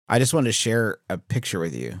I just wanted to share a picture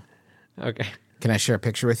with you. Okay. Can I share a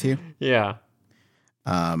picture with you? Yeah.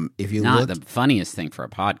 If you Not look, the funniest thing for a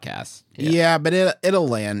podcast. yeah, but it'll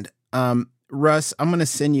land. Russ, I'm going to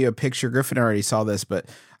send you a picture. Griffin already saw this, but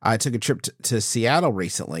I took a trip to Seattle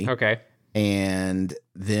recently. Okay. And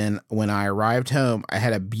then when I arrived home, I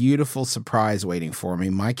had a beautiful surprise waiting for me.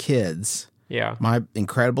 My kids, my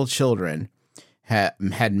incredible children, had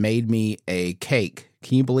made me a cake.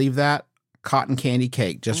 Can you believe that? Cotton candy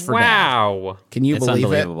cake just for Dad. Can you It's believe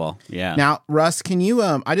unbelievable. it? Yeah. Now, Russ, can you?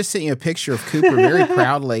 I just sent you a picture of Cooper very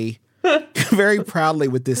proudly, very proudly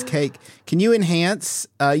with this cake. Can you enhance?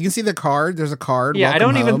 You can see the card. There's a card. Yeah, Welcome I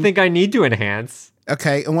don't even home. think I need to enhance.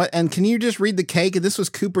 Okay, and can you just read the cake? This was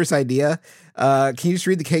Cooper's idea. Can you just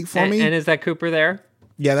read the cake for me? And is that Cooper there?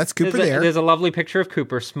 Yeah, that's Cooper there. There's a lovely picture of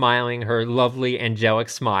Cooper smiling her lovely angelic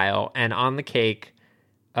smile, and on the cake,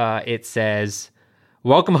 it says,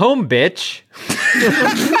 "Welcome home, bitch."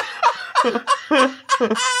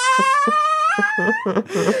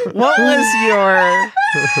 What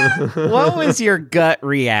was your gut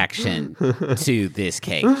reaction to this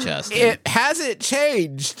cake, Justin? It hasn't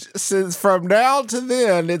changed since from now to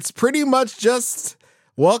then. It's pretty much just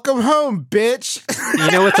welcome home, bitch.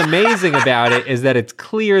 You know what's amazing about it is that it's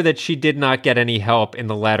clear that she did not get any help in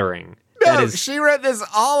the lettering. No, That is she read this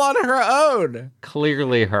all on her own.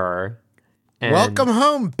 clearly her. And Welcome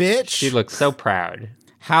home, bitch. She looks so proud.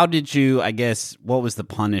 How did you, what was the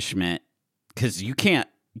punishment? Because you can't,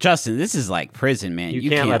 Justin, this is like prison, man. You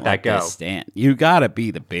can't let that go. this stand. You gotta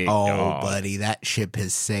be the big Oh, dog. buddy, that ship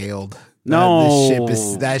has sailed. No.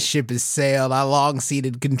 That ship has sailed. I long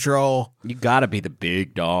ceded control. You gotta be the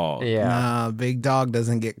big dog. Yeah. Nah, big dog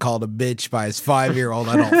doesn't get called a bitch by his 5-year-old,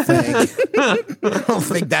 I don't think. I don't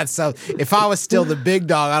think that's so. If I was still the big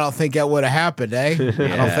dog, I don't think that would have happened, eh?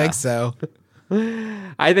 I don't think so.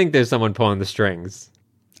 I think there's someone pulling the strings.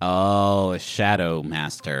 Oh, a shadow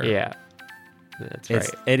master. Yeah. That's right.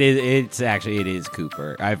 It is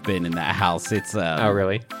Cooper. I've been in that house. It's Oh,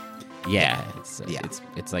 really? Yeah,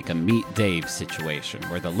 it's like a Meet Dave situation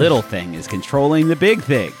where the little thing is controlling the big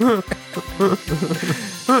thing.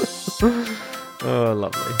 Oh,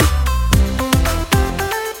 lovely.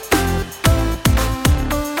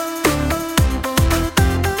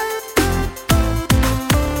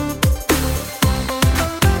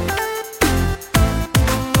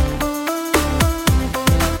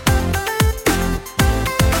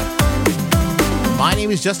 My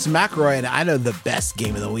name is Justin McElroy, and I know the best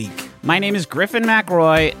game of the week. My name is Griffin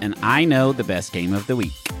McElroy, and I know the best game of the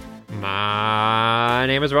week. My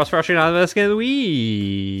name is Ross Frosty, and I'm the best game of the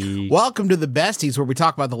week. Welcome to the Besties, where we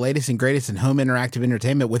talk about the latest and greatest in home interactive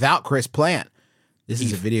entertainment without Chris Plant. This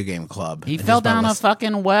is a video game club. He fell down a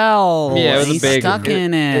fucking well. Yeah, it was He's a big. stuck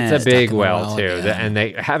in it. It's a big Stuck in the well, well, too, yeah. and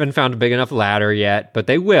they haven't found a big enough ladder yet, but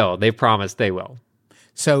they will. They promised they will.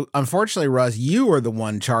 So, unfortunately, Russ, you are the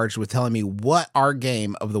one charged with telling me what our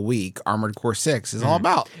game of the week, Armored Core 6, is all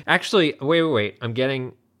about. Actually, wait. I'm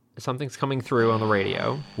getting something's coming through on the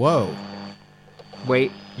radio. Whoa.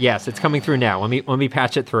 Wait, yes, it's coming through now. Let me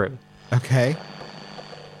patch it through. Okay.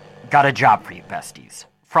 Got a job for you, besties.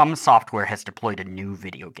 From Software has deployed a new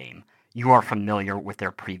video game. You are familiar with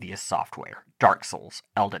their previous software. Dark Souls,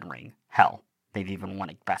 Elden Ring, hell, they've even won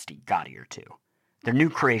a Bestie Gotti or two. Their new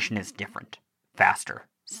creation is different. Faster,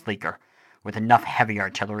 sleeker, with enough heavy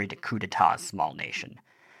artillery to coup d'etat a small nation.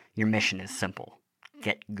 Your mission is simple.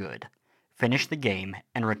 Get good. Finish the game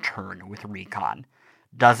and return with recon.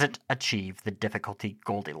 Does it achieve the difficulty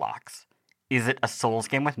Goldilocks? Is it a Souls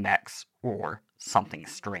game with mechs or something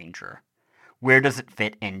stranger? Where does it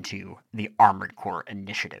fit into the Armored Core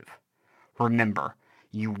initiative? Remember,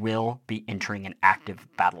 you will be entering an active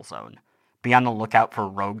battle zone. Be on the lookout for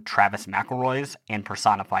rogue Travis McElroys and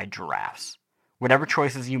personified giraffes. Whatever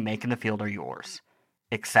choices you make in the field are yours,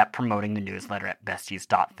 except promoting the newsletter at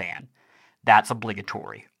besties.fan. That's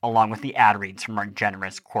obligatory, along with the ad reads from our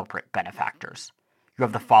generous corporate benefactors. You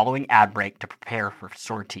have the following ad break to prepare for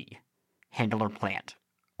sortie. Handler Plant.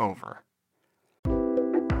 Over.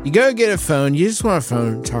 You go get a phone. You just want a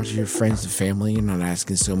phone. Talk to your friends and family. You're not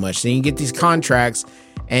asking so much. Then you get these contracts,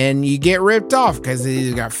 and you get ripped off because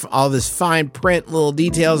they got all this fine print, little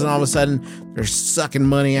details, and all of a sudden they're sucking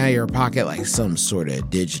money out of your pocket like some sort of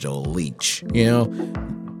digital leech. You know,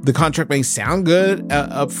 the contract may sound good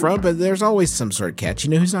up front, but there's always some sort of catch. You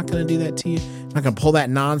know who's not going to do that to you? Not going to pull that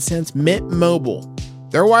nonsense? Mint Mobile.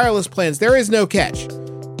 Their wireless plans, there is no catch.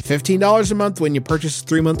 $15 a month when you purchase a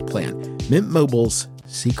 3-month plan. Mint Mobile's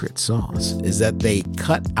secret sauce is that they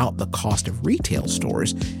cut out the cost of retail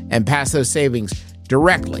stores and pass those savings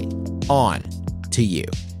directly on to you.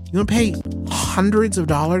 You want to pay hundreds of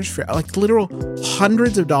dollars for literal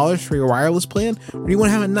hundreds of dollars for your wireless plan? Or do you want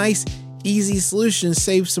to have a nice, easy solution,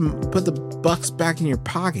 put the bucks back in your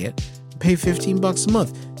pocket, pay $15 a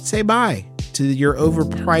month, say bye to your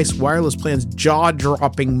overpriced wireless plan's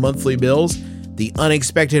jaw-dropping monthly bills, the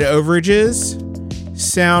unexpected overages?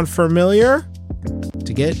 Sound familiar?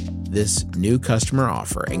 To get this new customer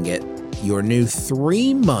offer and get your new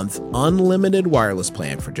 3-month unlimited wireless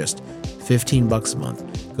plan for just $15 a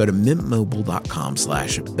month, go to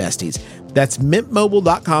mintmobile.com/besties. That's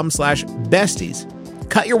mintmobile.com/besties.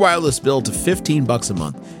 Cut your wireless bill to $15 a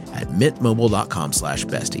month at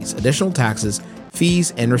mintmobile.com/besties. Additional taxes,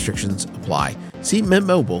 fees, and restrictions apply. See Mint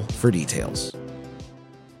Mobile for details.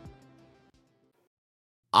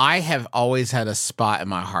 I have always had a spot in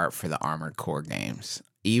my heart for the Armored Core games.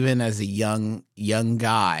 Even as a young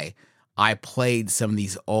guy, I played some of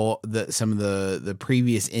the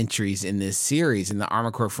previous entries in this series in the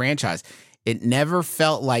Armored Core franchise. It never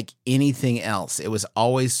felt like anything else. It was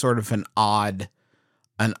always sort of an odd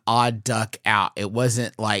duck out. It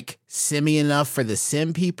wasn't like simmy enough for the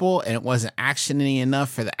sim people, and it wasn't actiony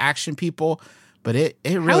enough for the action people. But it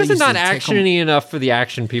really how is it not actiony enough for the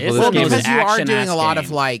action people? Well, because you are doing a lot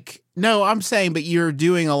of no, I'm saying, but you're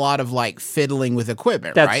doing a lot of fiddling with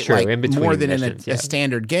equipment, That's right? true. Like in between more than missions, in a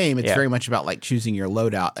standard game, it's very much about choosing your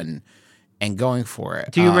loadout and going for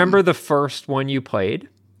it. Do you remember the first one you played?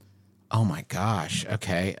 Oh my gosh.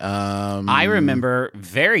 Okay. I remember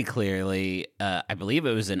very clearly. I believe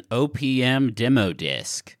it was an OPM demo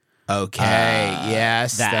disc. Okay.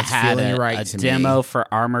 Yes, that that's had feeling right a to demo me. for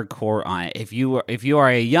Armored Core on it. If you are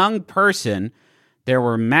a young person, there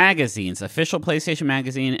were magazines, official PlayStation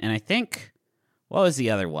magazine, and I think what was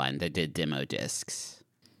the other one that did demo discs?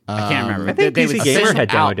 I can't remember. I think PC Gamer had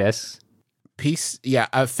demo discs.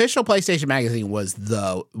 Official PlayStation magazine was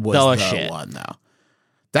the one though.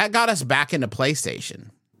 That got us back into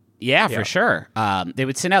PlayStation. Yeah, for sure. They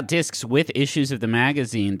would send out discs with issues of the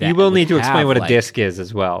magazine. That you will need to explain have, what a disc is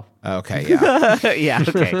as well. Okay, yeah. yeah,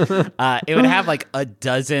 okay. It would have a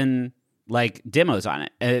dozen demos on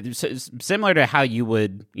it. Similar to how you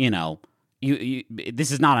would, you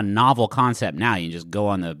this is not a novel concept now. You just go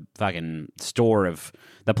on the fucking store of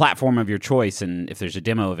the platform of your choice, and if there's a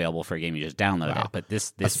demo available for a game, you just download it. But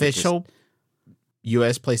this official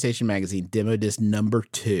U.S. PlayStation Magazine demo disc number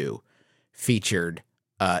 2 featured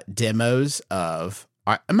demos of.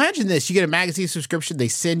 Imagine this: you get a magazine subscription, they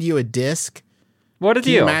send you a disc. What a Can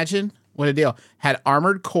deal! You imagine what a deal. Had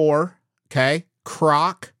Armored Core, okay,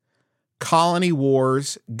 Croc, Colony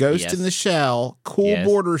Wars, Ghost in the Shell, Cool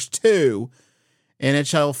Borders 2,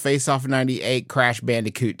 NHL Face Off 98, Crash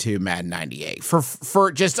Bandicoot 2, Madden 98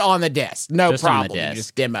 for just on the disc. No just problem. You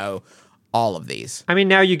just demo all of these. I mean,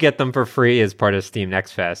 now you get them for free as part of Steam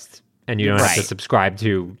Next Fest, and you don't have to subscribe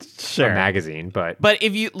to a magazine. But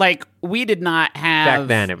if you we did not have back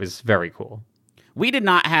then, it was very cool. We did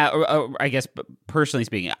not have, I guess, personally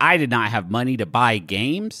speaking, I did not have money to buy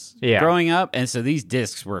games growing up, and so these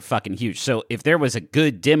discs were fucking huge. So if there was a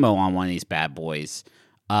good demo on one of these bad boys,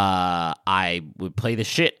 I would play the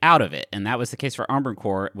shit out of it, and that was the case for Armored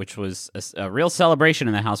Core, which was a real celebration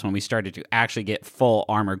in the house when we started to actually get full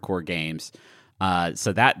Armored Core games.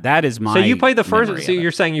 So that is my. So you played the first. So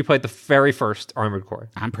you're saying you played the very first Armored Core?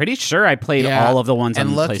 I'm pretty sure I played all of the ones on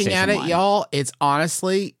PlayStation 1. And looking at it, y'all, it's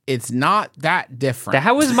not that different.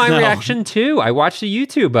 That was my reaction too. I watched a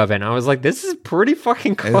YouTube of it, and I was like, "This is pretty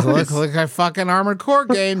fucking close." It looks like a fucking Armored Core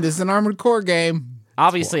game. This is an Armored Core game.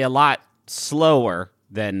 Obviously, a lot slower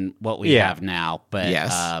than what we have now, but yes.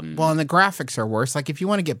 Well, and the graphics are worse. If you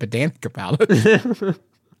want to get pedantic about it.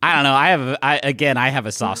 I don't know. I have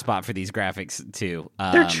a soft spot for these graphics too.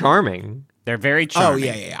 They're charming. They're very charming. Oh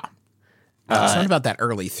yeah. Something about that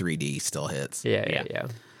early 3D still hits. Yeah.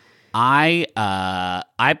 I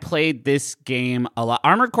played this game a lot.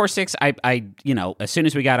 Armored Core 6. I as soon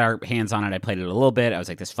as we got our hands on it, I played it a little bit. I was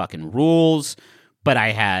like, this fucking rules. But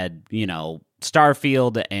I had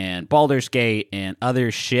Starfield and Baldur's Gate and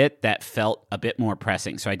other shit that felt a bit more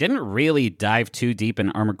pressing. So I didn't really dive too deep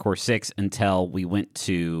in Armored Core 6 until we went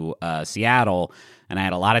to Seattle, and I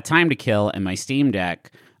had a lot of time to kill in my Steam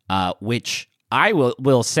Deck, which I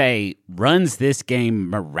will say runs this game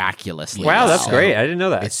miraculously. Wow, that's great. I didn't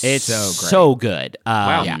know that. It's so good.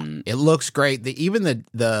 Wow. Yeah, it looks great. Even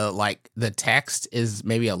the text is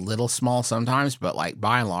maybe a little small sometimes, but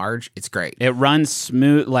by and large, it's great. It runs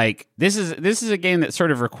smooth. This is a game that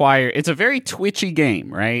sort of it's a very twitchy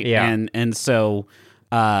game, right? Yeah. And so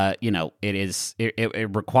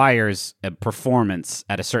it requires a performance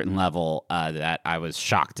at a certain level that I was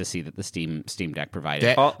shocked to see that the Steam Deck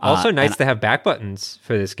provided. Also nice to have back buttons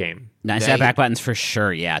for this game. Nice to have back buttons for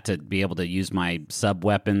sure, yeah, to be able to use my sub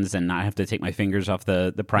weapons and not have to take my fingers off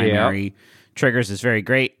the primary triggers is very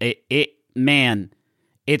great. Man,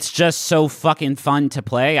 it's just so fucking fun to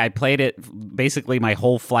play. I played it basically my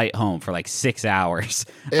whole flight home for like 6 hours.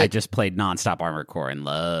 I just played nonstop Armored Core and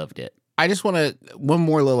loved it. I just want to one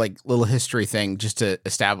more little history thing just to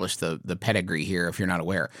establish the pedigree here. If you're not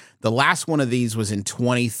aware, the last one of these was in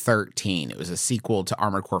 2013. It was a sequel to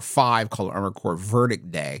Armored Core 5 called Armored Core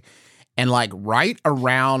Verdict Day, and like right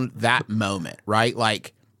around that moment, right,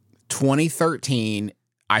 like 2013,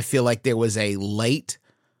 I feel like there was a late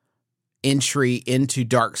entry into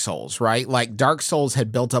Dark Souls, right? Like Dark Souls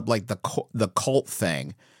had built up like the cult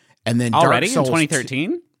thing, and then already Dark Souls in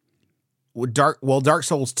 2013. Dark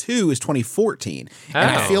Souls 2 is 2014. And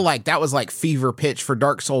I feel like that was like fever pitch for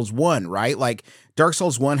Dark Souls 1, right? Like Dark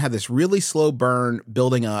Souls 1 had this really slow burn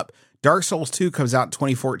building up. Dark Souls 2 comes out in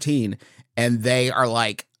 2014, and they are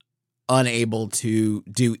like unable to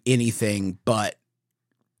do anything but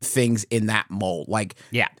things in that mold. Like,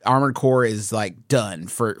 yeah, Armored Core is like done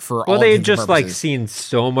for all. Well, they had just like seen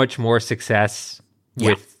so much more success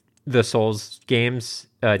with the Souls games,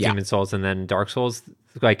 Demon Souls and then Dark Souls,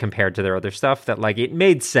 like compared to their other stuff, that like it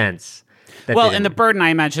made sense. Well, and the burden I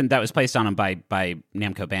imagine that was placed on them by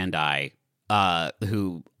Namco Bandai,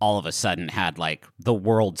 who all of a sudden had like the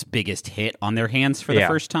world's biggest hit on their hands for the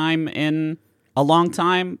first time in a long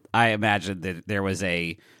time. I imagine that there was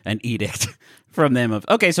an edict from them of,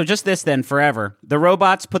 okay, so just this then forever. The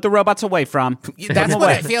robots, put the robots away from. That's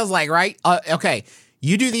what it feels like, right? Okay,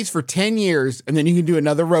 you do these for 10 years, and then you can do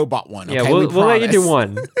another robot one. Okay? Yeah, we'll let you do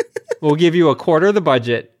one. We'll give you a quarter of the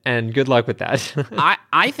budget, and good luck with that.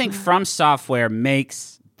 I think From Software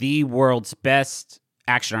makes the world's best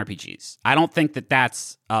action RPGs. I don't think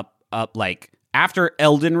that's up like after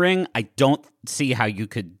Elden Ring. I don't see how you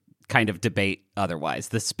could kind of debate otherwise.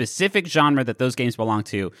 The specific genre that those games belong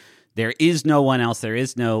to, there is no one else. There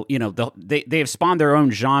is no, they have spawned their own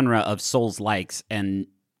genre of Souls-likes, and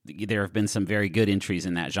there have been some very good entries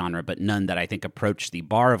in that genre, but none that I think approach the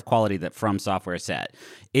bar of quality that From Software set.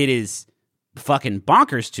 It is fucking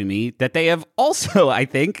bonkers to me that they have also, I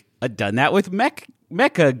think, done that with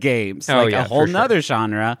mecha games, a whole nother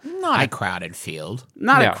genre. Not a crowded field.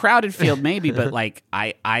 Not a crowded field, maybe, but like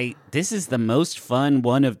this is the most fun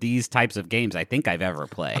one of these types of games I think I've ever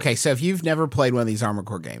played. Okay, so if you've never played one of these Armored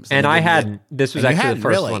Core games, and I hadn't, this was actually the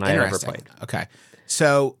first one I ever played. Okay.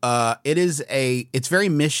 So it's very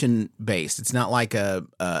mission based. It's not like an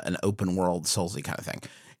open world Soulsy kind of thing.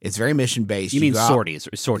 It's very mission based. You mean sorties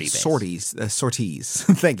or sortie based? Sorties.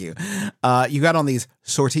 Thank you. You got on these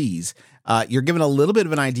sorties. You're given a little bit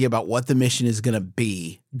of an idea about what the mission is going to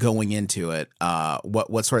be going into it.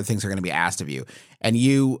 What sort of things are going to be asked of you, and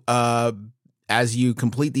you as you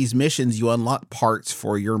complete these missions, you unlock parts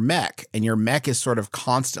for your mech, and your mech is sort of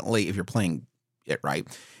constantly, if you're playing it right,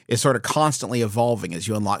 is sort of constantly evolving as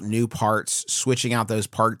you unlock new parts, switching out those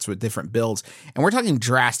parts with different builds. And we're talking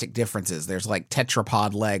drastic differences. There's like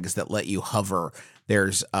tetrapod legs that let you hover.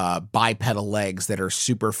 There's bipedal legs that are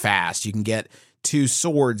super fast. You can get 2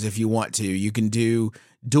 swords if you want to. You can do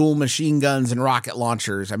dual machine guns and rocket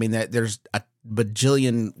launchers. I mean, there's a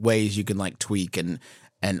bajillion ways you can like tweak and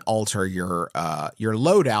alter your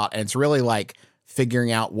loadout. And it's really like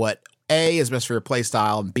figuring out what A is best for your play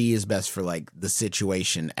style and B is best for like the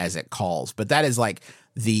situation as it calls. But that is like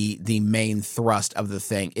the main thrust of the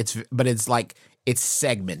thing. It's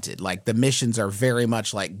segmented. Like the missions are very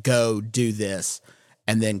much like go do this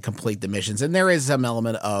and then complete the missions. And there is some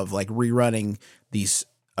element of like rerunning these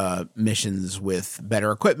missions with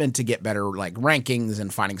better equipment to get better like rankings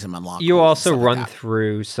and finding some unlockables. You also run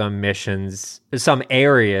through some missions, some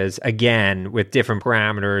areas again with different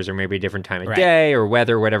parameters or maybe a different time of day or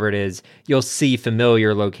weather, whatever it is. You'll see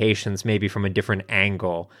familiar locations maybe from a different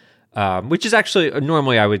angle, which is actually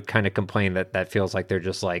normally I would kind of complain that feels like they're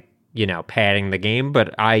just like, padding the game,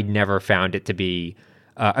 but I never found it to be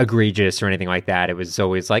egregious or anything like that. It was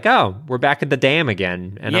always like, oh, we're back at the dam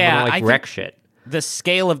again, and I'm gonna wreck shit. The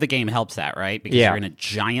scale of the game helps that, right? Because you're in a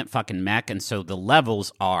giant fucking mech, and so the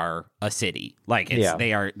levels are a city. Like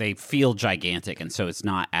they feel gigantic, and so it's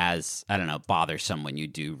not as bothersome when you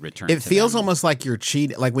do return. It feels almost like you're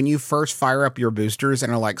cheating. Like when you first fire up your boosters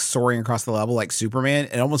and are like soaring across the level like Superman.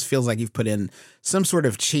 It almost feels like you've put in some sort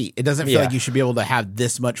of cheat. It doesn't feel like you should be able to have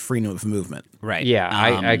this much freedom of movement. Right. Yeah,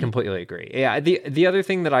 I completely agree. Yeah. The other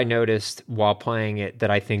thing that I noticed while playing it that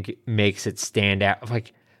I think makes it stand out,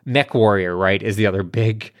 like Mech Warrior, right, is the other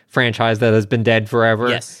big franchise that has been dead forever.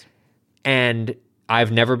 Yes. And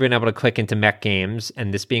I've never been able to click into mech games,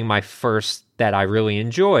 and this being my first that I really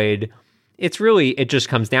enjoyed, it just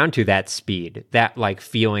comes down to that speed, that like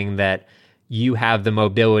feeling that you have the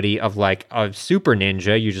mobility of like a super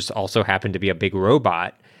ninja, you just also happen to be a big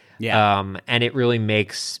robot. Yeah. And it really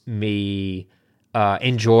makes me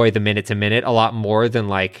enjoy the minute to minute a lot more than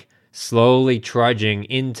like slowly trudging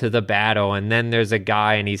into the battle, and then there's a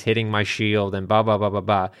guy and he's hitting my shield and blah blah blah blah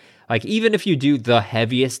blah. Like, even if you do the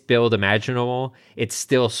heaviest build imaginable, it's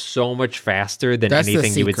still so much faster than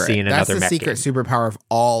anything you would see in another mech game. That's the secret superpower of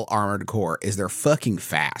all Armored Core, is they're fucking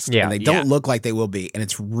fast. Yeah. And they don't look like they will be, and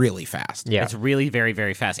it's really fast. Yeah. It's really very,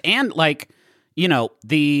 very fast. And, like, you know,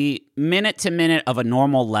 the minute to minute of a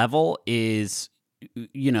normal level is,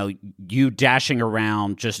 you know, you dashing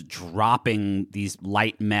around just dropping these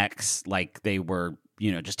light mechs like they were,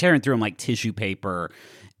 you know, just tearing through them like tissue paper,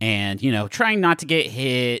 and, you know, trying not to get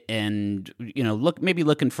hit, and, you know,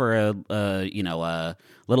 looking for a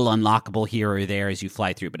little unlockable here or there as you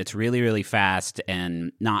fly through. But it's really, really fast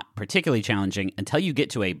and not particularly challenging until you get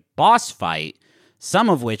to a boss fight, some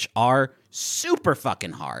of which are super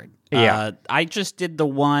fucking hard. Yeah. I just did the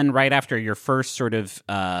one right after your first sort of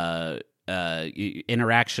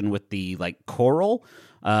interaction with the like coral.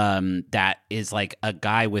 That is like a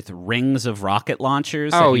guy with rings of rocket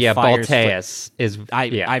launchers. Oh yeah, Balteus is.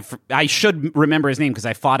 I should remember his name because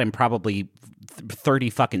I fought him probably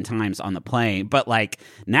 30 fucking times on the plane. But like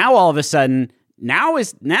now, all of a sudden,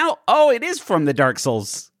 it is from the Dark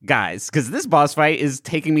Souls guys, because this boss fight is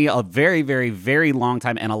taking me a very, very, very long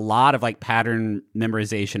time and a lot of like pattern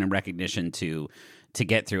memorization and recognition to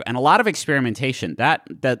get through, and a lot of experimentation. That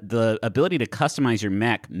the ability to customize your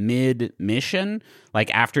mech mid mission, like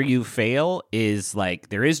after you fail, is like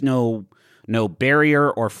there is no barrier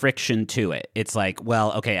or friction to it. It's like,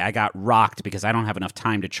 well, okay, I got rocked because I don't have enough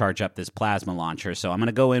time to charge up this plasma launcher, so I'm going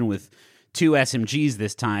to go in with 2 SMGs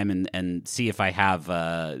this time and see if I have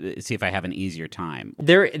an easier time.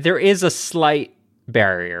 There is a slight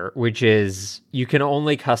barrier, which is you can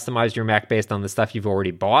only customize your mech based on the stuff you've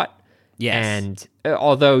already bought. Yes. And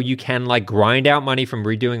although you can like grind out money from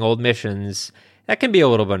redoing old missions, that can be a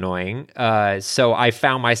little bit annoying. So I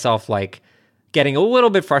found myself like getting a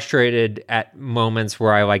little bit frustrated at moments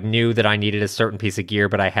where I like knew that I needed a certain piece of gear,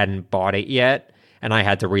 but I hadn't bought it yet, and I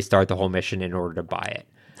had to restart the whole mission in order to buy it.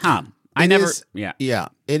 This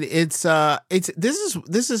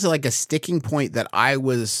is like a sticking point that I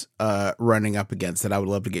was running up against that I would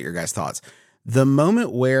love to get your guys' thoughts. The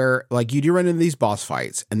moment where like you do run into these boss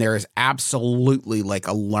fights and there is absolutely like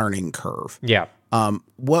a learning curve. Yeah.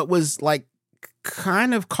 What was like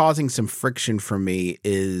kind of causing some friction for me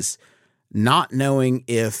is not knowing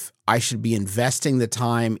if I should be investing the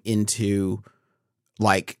time into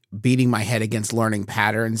like beating my head against learning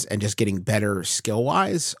patterns and just getting better skill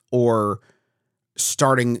wise, or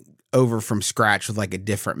starting over from scratch with like a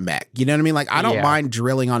different mech. You know what I mean? Like I don't mind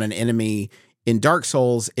drilling on an enemy in Dark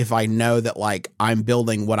Souls if I know that like I'm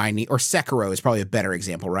building what I need, or Sekiro is probably a better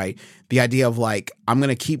example, right? The idea of like, I'm going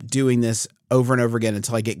to keep doing this over and over again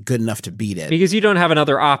until I get good enough to beat it. Because you don't have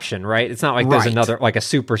another option, right? It's not like there's another, like a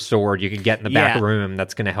super sword you could get in the back room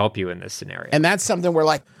that's going to help you in this scenario. And that's something where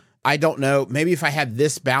like, I don't know, maybe if I had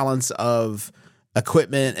this balance of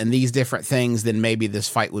equipment and these different things, then maybe this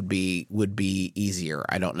fight would be easier.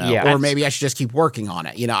 I don't know. Yeah, or maybe I should just keep working on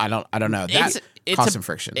it. You know, I don't know. That caused some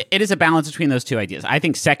friction. It is a balance between those two ideas. I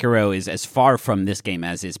think Sekiro is as far from this game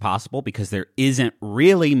as is possible because there isn't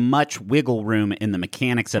really much wiggle room in the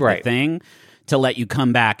mechanics of the thing to let you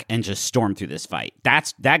come back and just storm through this fight.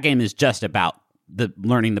 That game is just about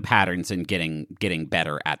learning the patterns and getting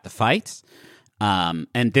better at the fights.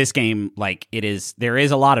 And this game, like there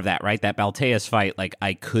is a lot of that, right? That Balteus fight, like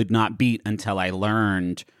I could not beat until I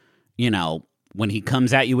learned, you know, when he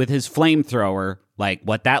comes at you with his flamethrower, like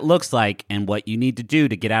what that looks like and what you need to do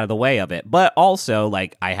to get out of the way of it. But also,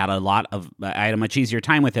 like I had a much easier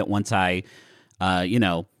time with it once I,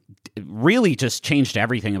 really just changed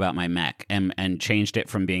everything about my mech and changed it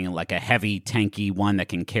from being like a heavy, tanky one that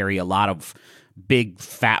can carry a lot of big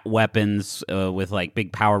fat weapons with like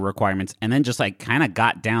big power requirements, and then just like kind of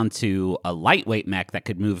got down to a lightweight mech that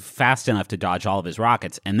could move fast enough to dodge all of his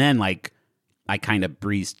rockets, and then like I kind of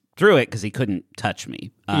breezed through it because he couldn't touch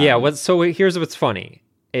me. So here's what's funny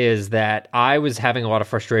is that I was having a lot of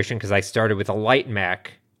frustration because I started with a light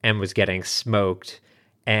mech and was getting smoked,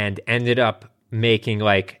 and ended up making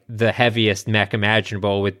like the heaviest mech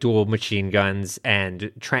imaginable with dual machine guns and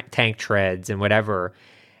tank treads and whatever.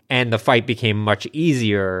 And the fight became much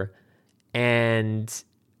easier. And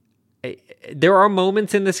there are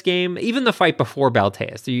moments in this game, even the fight before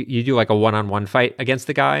Balteus, you do like a one-on-one fight against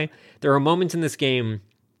the guy. There are moments in this game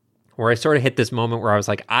where I sort of hit this moment where I was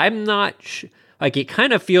like, I'm not like, it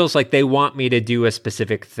kind of feels like they want me to do a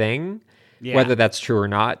specific thing, whether that's true or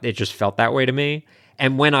not. It just felt that way to me.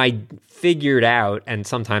 And when I figured out, and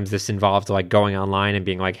sometimes this involved like going online and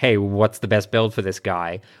being like, hey, what's the best build for this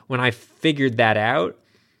guy? When I figured that out,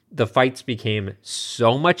 the fights became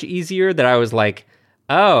so much easier that I was like,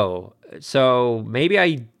 oh, so maybe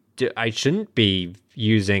I shouldn't be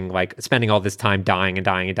using, like, spending all this time dying and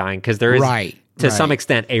dying and dying, because there is, to some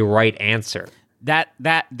extent, a right answer. That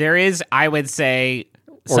there is, I would say,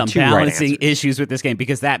 some balancing issues with this game,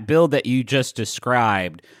 because that build that you just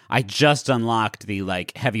described, I just unlocked the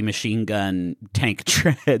like heavy machine gun tank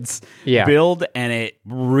treads build, and it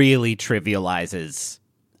really trivializes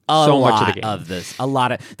much of the game. Of this. A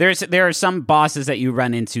lot of there are some bosses that you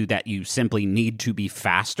run into that you simply need to be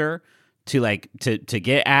faster to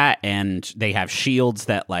get at, and they have shields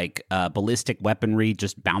that like ballistic weaponry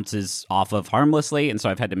just bounces off of harmlessly, and so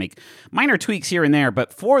I've had to make minor tweaks here and there,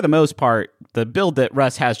 but for the most part, the build that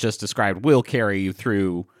Russ has just described will carry you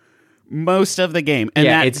through most of the game.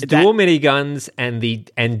 And it's dual miniguns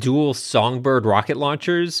and dual Songbird rocket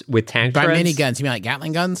launchers with tank treads. By miniguns, you mean like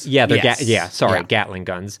Gatling guns? Yeah, they're Gatling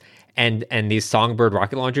guns, and these Songbird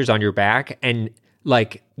rocket launchers on your back, and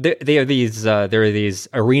like there are these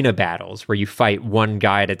arena battles where you fight one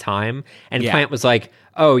guy at a time, and Plant was like,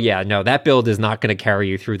 oh yeah, no, that build is not going to carry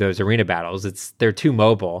you through those arena battles. They're too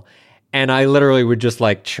mobile. And I literally would just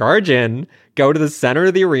like charge in, go to the center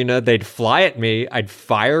of the arena, they'd fly at me, I'd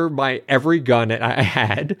fire my every gun that I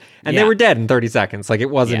had, and they were dead in 30 seconds. Like, it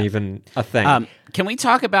wasn't even a thing. Can we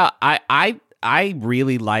talk about, I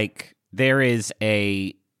really like, there is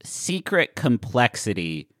a secret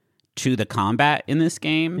complexity to the combat in this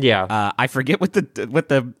game. Yeah. I forget I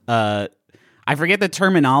forget the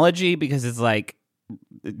terminology, because it's like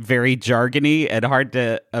very jargony and hard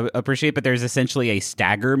to appreciate, but there's essentially a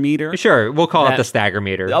stagger meter. Sure, we'll call it the stagger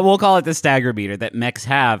meter. We'll call it the stagger meter that mechs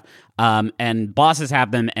have, and bosses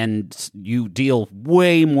have them, and you deal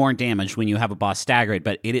way more damage when you have a boss staggered,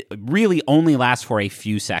 but it really only lasts for a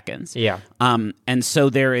few seconds. Yeah. And so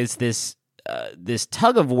there is this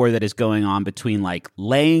tug of war that is going on between like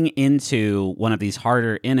laying into one of these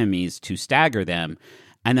harder enemies to stagger them,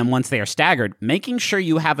 and then once they are staggered, making sure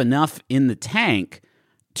you have enough in the tank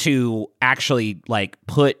to actually like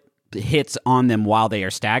put hits on them while they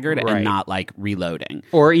are staggered and not like reloading.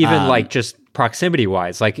 Or even like just proximity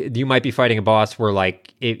wise, like you might be fighting a boss where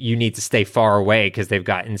like you need to stay far away because they've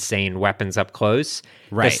got insane weapons up close.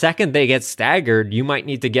 The second they get staggered, you might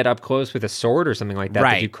need to get up close with a sword or something like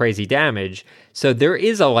that to do crazy damage. So there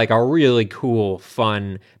is a really cool,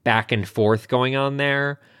 fun back and forth going on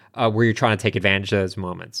there, where you're trying to take advantage of those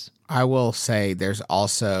moments. I will say there's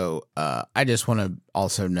also, I just want to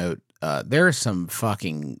also note, there are some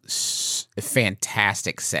fucking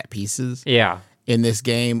fantastic set pieces in this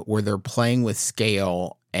game where they're playing with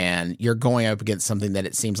scale, and you're going up against something that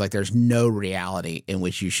it seems like there's no reality in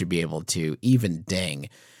which you should be able to even ding.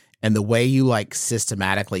 And the way you like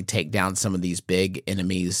systematically take down some of these big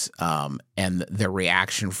enemies, and the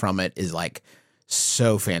reaction from it is like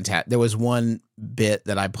so fantastic. There was one bit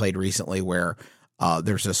that I played recently where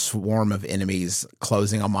there's a swarm of enemies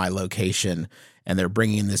closing on my location, and they're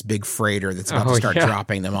bringing in this big freighter that's about to start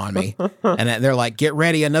dropping them on me. And they're like, get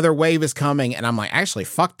ready, another wave is coming. And I'm like, actually,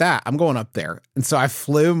 fuck that. I'm going up there. And so I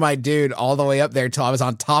flew my dude all the way up there till I was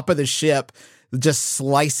on top of the ship, just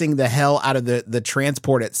slicing the hell out of the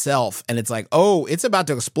transport itself. And it's like, oh, it's about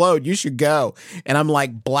to explode. You should go. And I'm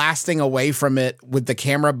like blasting away from it with the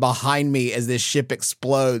camera behind me as this ship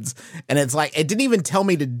explodes. And it's like, it didn't even tell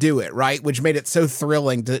me to do it, right? Which made it so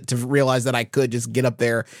thrilling to realize that I could just get up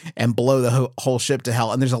there and blow the whole ship to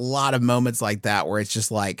hell. And there's a lot of moments like that where it's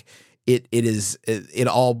just like, it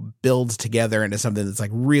all builds together into something that's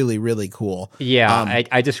like really, really cool. Yeah,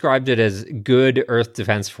 I described it as good Earth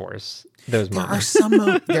Defense Force. Those moments.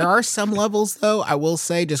 There are some levels, though, I will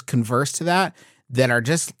say, just converse to that are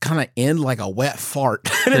just kind of in like a wet fart.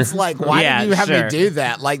 And it's like, why did you have me do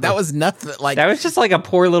that? Like, that was nothing. Like, that was just like a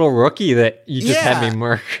poor little rookie that you just had me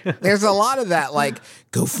murk. There's a lot of that, like,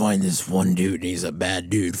 go find this one dude and he's a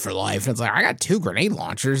bad dude for life. And it's like, I got 2 grenade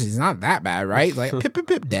launchers. He's not that bad, right? Like, pip, pip,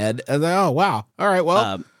 pip, dead. And like, oh, wow. All right,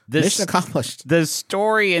 well, mission accomplished. The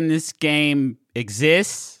story in this game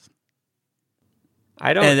exists.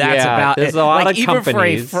 I don't. And that's about there's it. a lot like, of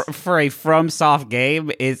companies. Even for a FromSoft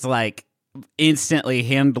game, it's like instantly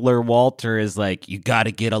Handler Walter is like, you got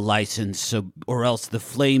to get a license, or else the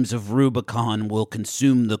flames of Rubicon will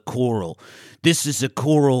consume the coral. This is a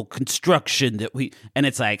coral construction that and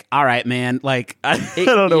it's like, all right, man, like, I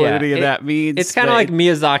don't know what any of that means. It's kind of like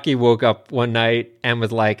Miyazaki woke up one night and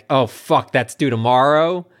was like, oh, fuck, that's due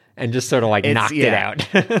tomorrow, and just sort of like knocked it out.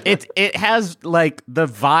 It has, like, the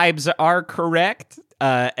vibes are correct,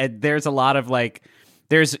 and there's a lot of, like,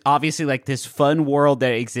 there's obviously, like, this fun world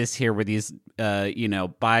that exists here where these,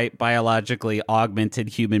 biologically augmented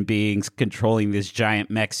human beings controlling these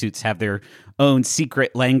giant mech suits have their own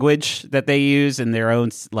secret language that they use and their own,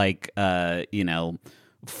 like,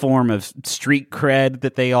 form of street cred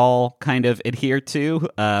that they all kind of adhere to.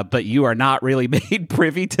 But you are not really made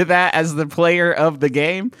privy to that as the player of the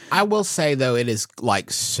game. I will say, though, it is,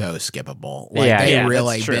 like, so skippable. Like, they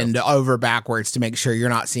really bend over backwards to make sure you're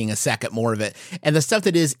not seeing a second more of it. And the stuff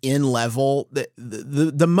that is in level,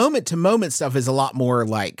 the moment-to-moment stuff is a lot more,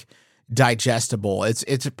 like, digestible.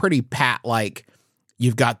 It's a pretty like,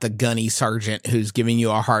 you've got the gunny sergeant who's giving you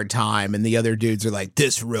a hard time, and the other dudes are like,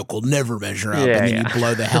 this Rook will never measure up. And then you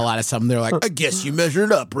blow the hell out of something. They're like, I guess you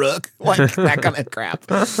measured up, Rook. Like, that kind of crap.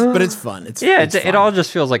 But it's fun. It's fun. It all just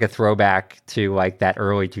feels like a throwback to, like, that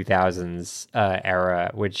early 2000s era,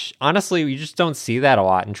 which, honestly, you just don't see that a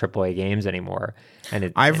lot in AAA games anymore.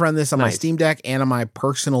 And I've run this on my Steam Deck and on my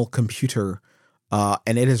personal computer,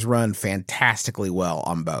 and it has run fantastically well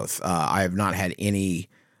on both. I have not had any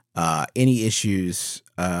issues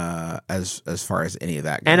as far as any of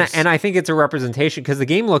that goes. And I think it's a representation because the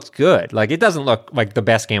game looks good. Like, it doesn't look like the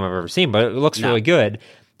best game I've ever seen, but it looks really good.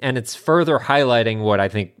 And it's further highlighting what I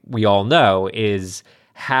think we all know is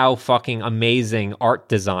how fucking amazing art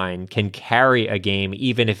design can carry a game,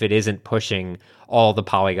 even if it isn't pushing all the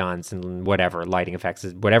polygons and whatever, lighting effects,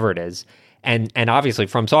 whatever it is. And obviously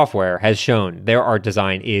From Software has shown their art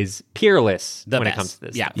design is peerless when it comes to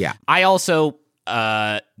this. Yeah. I also...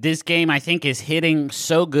 this game, I think, is hitting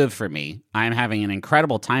so good for me. I'm having an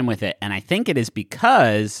incredible time with it, and I think it is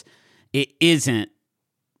because it isn't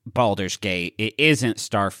Baldur's Gate, it isn't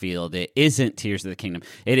Starfield, it isn't Tears of the Kingdom.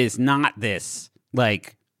 It is not this,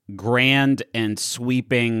 like, grand and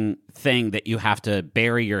sweeping thing that you have to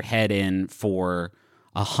bury your head in for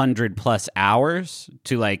 100+ hours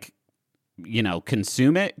to, like,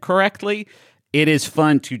 consume it correctly. It is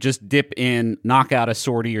fun to just dip in, knock out a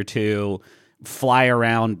sortie or two, fly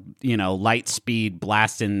around, light speed,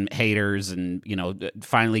 blasting haters, and,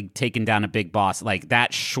 finally taking down a big boss. Like,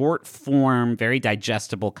 that short form, very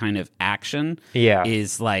digestible kind of action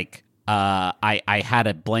is like, I had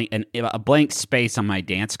a blank space on my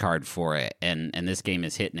dance card for it, and this game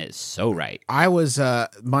is hitting it so right. I was,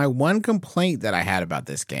 my one complaint that I had about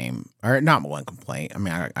this game, or not one complaint, I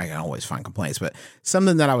mean, I can always find complaints, but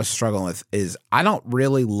something that I was struggling with is I don't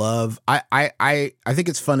really love, I think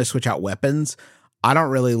it's fun to switch out weapons. I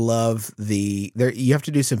don't really love you have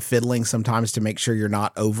to do some fiddling sometimes to make sure you're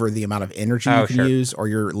not over the amount of energy you can use, or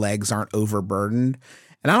your legs aren't overburdened.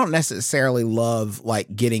 And I don't necessarily love,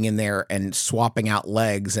 like, getting in there and swapping out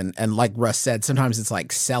legs. And like Russ said, sometimes it's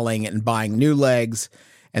like selling and buying new legs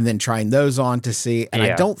and then trying those on to see. And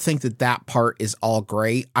I don't think that part is all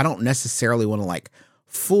great. I don't necessarily want to, like,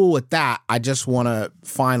 fool with that. I just want to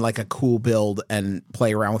find, like, a cool build and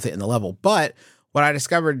play around with it in the level. But what I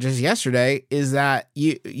discovered just yesterday is that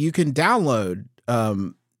you can download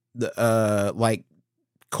like,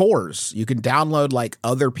 cores. You can download, like,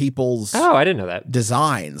 other people's I didn't know that.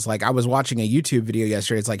 Designs. Like, I was watching a YouTube video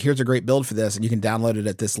yesterday. It's like, here's a great build for this, and you can download it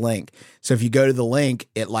at this link. So if you go to the link,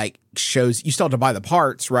 it, like, shows you still have to buy the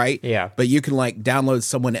parts, right? Yeah. But you can, like, download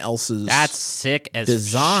someone else's that's sick as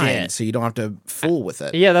design, shit. so you don't have to fool with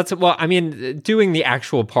it. Yeah, I mean, doing the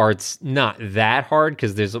actual parts not that hard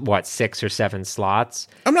because there's 6 or 7 slots.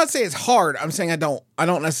 I'm not saying it's hard. I'm saying I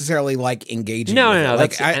don't necessarily like engaging. No.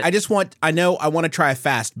 Like, I just want. I know I want to try a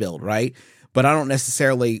fast build, right? But I don't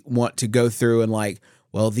necessarily want to go through and, like,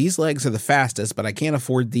 well, these legs are the fastest, but I can't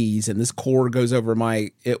afford these, and this core goes over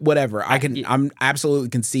whatever. I'm absolutely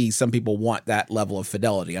can see some people want that level of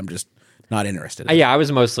fidelity. I'm just not interested. Yeah, I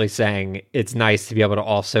was mostly saying it's nice to be able to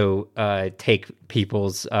also take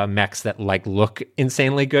people's mechs that, like, look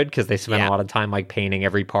insanely good because they spend a lot of time, like, painting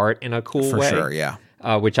every part in a cool way. For sure, yeah.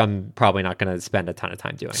 Which I'm probably not going to spend a ton of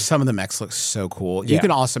time doing. Some of the mechs look so cool. You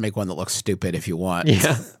can also make one that looks stupid if you want.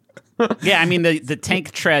 Yeah. Yeah, I mean, the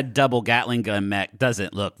tank tread double Gatling gun mech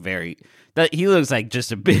doesn't look very... He looks like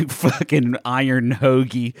just a big fucking iron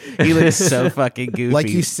hoagie. He looks so fucking goofy. Like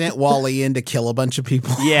you sent Wally in to kill a bunch of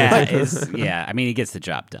people. Yeah, I mean, he gets the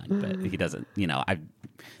job done, but he doesn't, the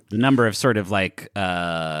number of sort of, like,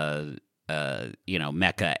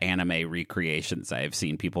 mecha anime recreations I have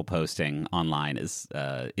seen people posting online is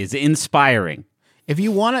inspiring. If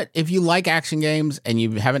you like action games and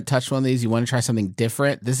you haven't touched one of these, you want to try something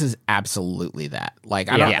different, this is absolutely that. Like,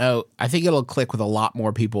 I don't know. I think it'll click with a lot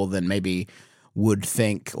more people than maybe would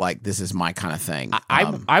think, like, this is my kind of thing.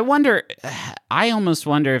 I wonder, I almost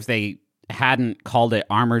wonder if they hadn't called it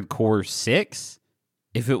Armored Core 6,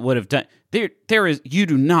 if it would have done, there is, you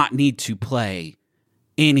do not need to play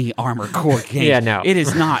any Armored Core game. Yeah, no. It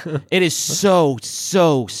is not. It is so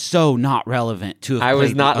not relevant to have I played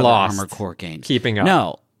was not the other lost Armored Core games. keeping up.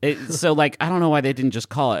 No. So, like, I don't know why they didn't just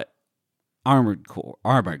call it Armored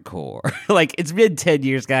Core. Like, it's been 10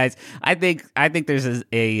 years, guys. I think there's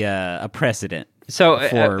a precedent. So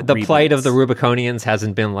the plight of the reboots. Rubiconians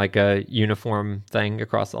hasn't been like a uniform thing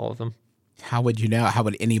across all of them. How would you know? How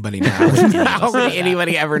would anybody know? How would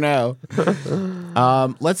anybody ever know?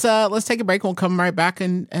 Let's take a break. We'll come right back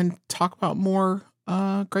and talk about more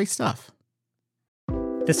great stuff.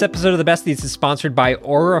 This episode of The Besties is sponsored by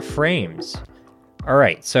Aura Frames. All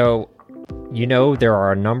right, so there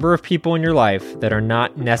are a number of people in your life that are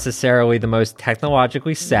not necessarily the most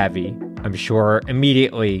technologically savvy. I'm sure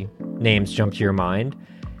immediately names jump to your mind.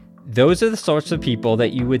 Those are the sorts of people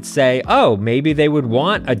that you would say, oh, maybe they would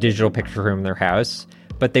want a digital picture room in their house,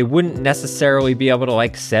 but they wouldn't necessarily be able to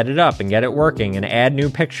like set it up and get it working and add new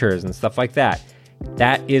pictures and stuff like that.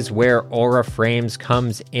 That is where Aura Frames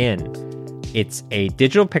comes in. It's a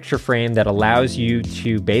digital picture frame that allows you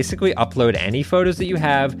to basically upload any photos that you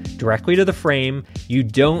have directly to the frame. You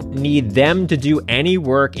don't need them to do any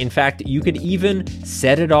work. In fact, you could even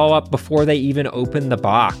set it all up before they even open the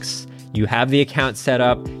box. You have the account set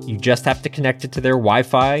up, you just have to connect it to their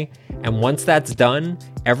Wi-Fi, and once that's done,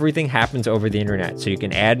 everything happens over the internet. So you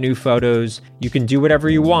can add new photos, you can do whatever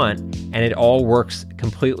you want, and it all works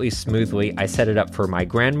completely smoothly. I set it up for my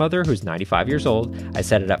grandmother, who's 95 years old. I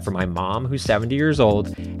set it up for my mom, who's 70 years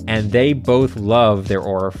old, and they both love their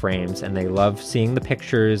Aura frames, and they love seeing the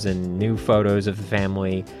pictures and new photos of the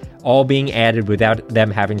family all being added without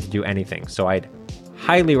them having to do anything. So I'd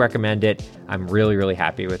highly recommend it. I'm really, really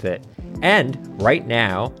happy with it. And right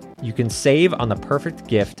now, you can save on the perfect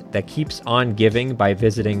gift that keeps on giving by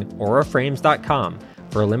visiting auraframes.com.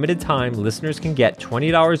 For a limited time, listeners can get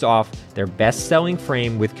 $20 off their best-selling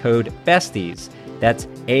frame with code BESTIES. That's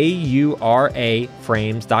AURA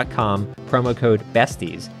frames.com, promo code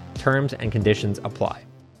BESTIES. Terms and conditions apply.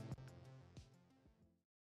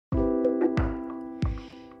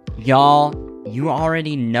 Y'all, you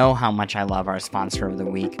already know how much I love our sponsor of the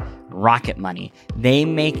week, Rocket Money. They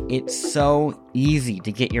make it so easy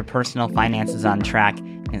to get your personal finances on track,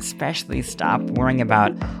 and especially stop worrying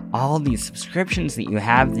about all these subscriptions that you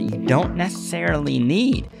have that you don't necessarily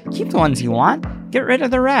need. Keep the ones you want, get rid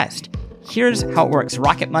of the rest. Here's how it works.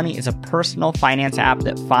 Rocket Money is a personal finance app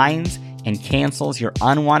that finds and cancels your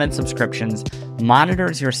unwanted subscriptions,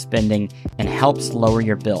 monitors your spending, and helps lower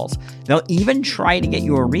your bills. They'll even try to get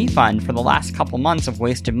you a refund for the last couple months of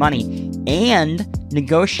wasted money and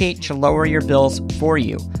negotiate to lower your bills for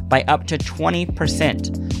you by up to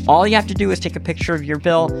 20%. All you have to do is take a picture of your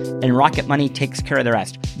bill, and Rocket Money takes care of the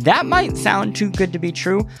rest. That might sound too good to be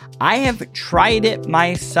true. I have tried it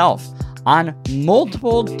myself on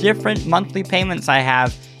multiple different monthly payments I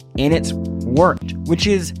have, and it's worked, which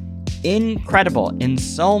is incredible and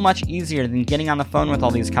so much easier than getting on the phone with all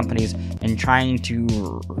these companies and trying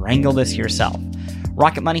to wrangle this yourself.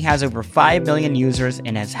 Rocket Money has over 5 million users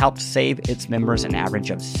and has helped save its members an average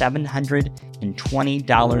of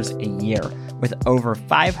 $720 a year, with over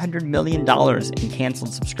 $500 million in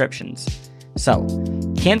canceled subscriptions. So,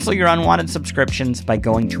 cancel your unwanted subscriptions by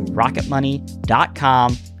going to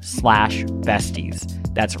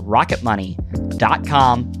rocketmoney.com/besties. That's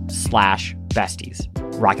rocketmoney.com/besties.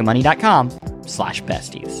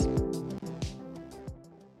 rocketmoney.com/besties.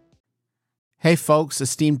 Hey, folks,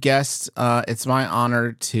 esteemed guests. It's my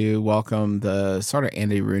honor to welcome the sort of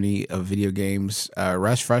Andy Rooney of video games,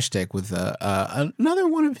 Rush Frushtick, with another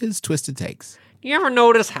one of his twisted takes. You ever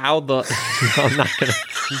notice how the... I'm not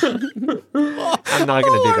going to do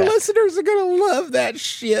Our that. listeners are going to love that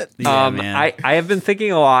shit. Yeah, man. I have been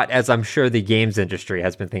thinking a lot, as I'm sure the games industry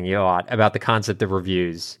has been thinking a lot, about the concept of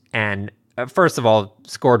reviews. And first of all,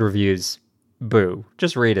 scored reviews, boo.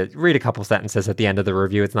 Just read it. Read a couple sentences at the end of the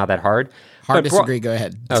review. It's not that hard. Hard But disagree. Go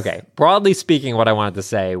ahead. Okay. Broadly speaking, what I wanted to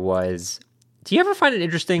say was, do you ever find it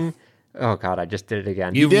interesting? Oh, God, I just did it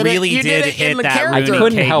again. You did it- really you did did it hit in the that character. Rooney I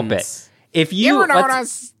couldn't help cadence. it. If you, ever let's,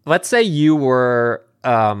 notice? let's say you were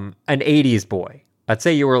an 80s boy. Let's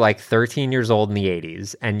say you were like 13 years old in the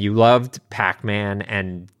 80s and you loved Pac-Man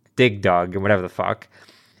and Dig Dug and whatever the fuck.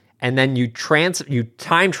 and then you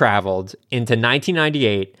time traveled into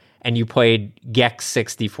 1998 and you played Gex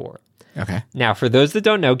 64. Okay. Now, for those that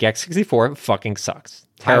don't know, Gex 64 fucking sucks.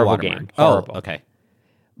 Terrible game. Horrible. Oh, okay.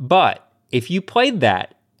 But if you played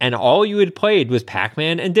that and all you had played was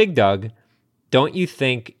Pac-Man and Dig Dug, don't you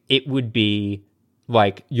think it would be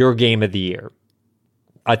like your game of the year?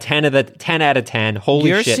 A 10 out of 10. Holy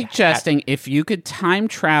You're shit. suggesting if you could time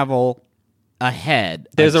travel ahead,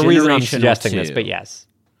 There's a reason I'm generation or suggesting this, two- but yes.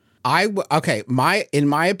 In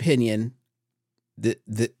my opinion,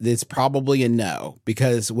 it's probably a no,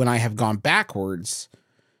 because when I have gone backwards,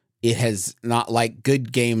 it has not, like,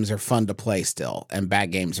 good games are fun to play still and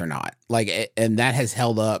bad games are not, like, and that has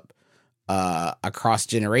held up across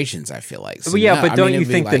generations, I feel like. So Well, yeah, no, but I don't mean, you it'd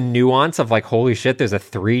be think the like- nuance of like, holy shit, there's a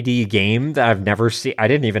 3D game that I've never seen. I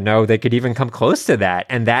didn't even know they could even come close to that.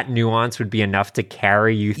 And that nuance would be enough to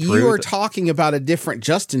carry you through. You are talking about a different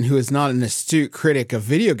Justin who is not an astute critic of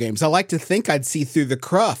video games. I like to think I'd see through the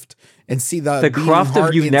cruft and see the cruft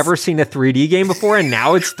of you've never seen a 3D game before and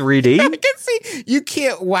now it's 3D? I can see you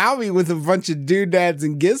can't wow me with a bunch of doodads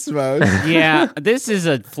and gizmos. Yeah, this is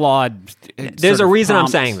a flawed. There's a reason I'm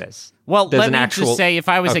saying this. Well, There's let me just say, if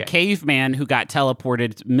I was a Okay. caveman who got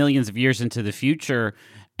teleported millions of years into the future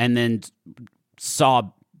and then saw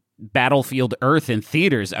Battlefield Earth in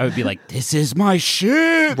theaters, I would be like, this is my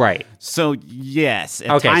shit. Right. So, yes,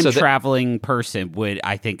 a Okay, so time-traveling person would,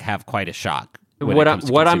 I think, have quite a shock. when What it I'm comes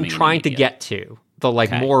to what I'm consuming trying to media. get to, the like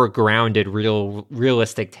Okay. more grounded,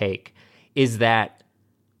 realistic take, is that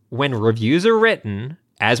when reviews are written,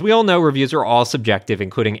 as we all know, reviews are all subjective,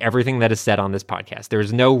 including everything that is said on this podcast.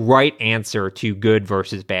 There's no right answer to good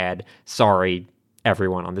versus bad. Sorry,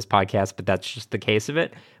 everyone on this podcast, but that's just the case of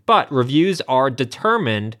it. But reviews are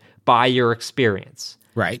determined by your experience.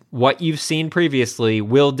 Right. What you've seen previously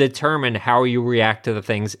will determine how you react to the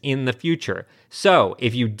things in the future. So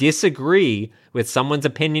if you disagree with someone's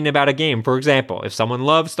opinion about a game, for example, if someone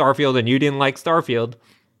loved Starfield and you didn't like Starfield,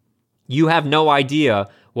 you have no idea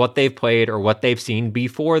what they've played or what they've seen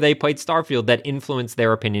before they played Starfield that influenced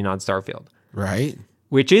their opinion on Starfield. Right.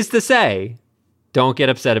 Which is to say, don't get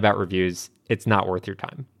upset about reviews. It's not worth your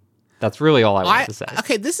time. That's really all I wanted to say.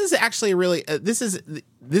 Okay, this is actually really this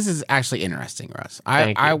is actually interesting, Russ.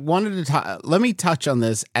 Thank you. I wanted to let me touch on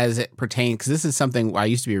this as it pertains, because this is something I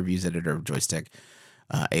used to be a reviews editor of Joystick.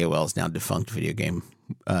 AOL is now defunct video game.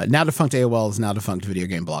 Now defunct AOL is now defunct video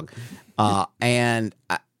game blog. And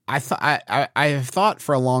I have thought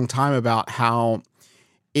for a long time about how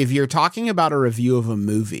if you're talking about a review of a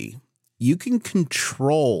movie, you can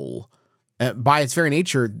control, by its very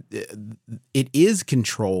nature, it is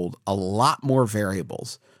controlled a lot more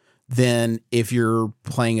variables than if you're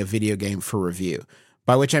playing a video game for review.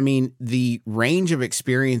 By which I mean the range of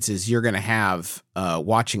experiences you're going to have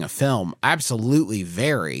watching a film absolutely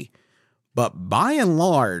vary, but by and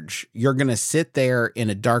large, you're going to sit there in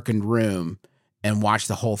a darkened room and watch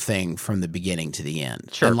the whole thing from the beginning to the end.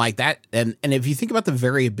 Sure. And like that, and if you think about the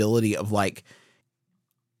variability of like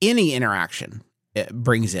any interaction it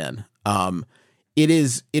brings in, it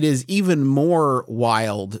is even more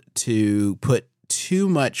wild to put too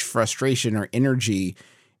much frustration or energy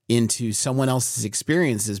into someone else's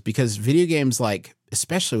experiences, because video games, like,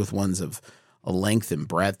 especially with ones of a length and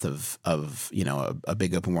breadth of you know, a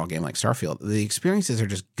big open world game like Starfield, the experiences are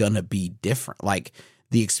just gonna be different. Like,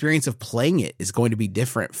 the experience of playing it is going to be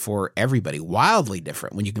different for everybody, wildly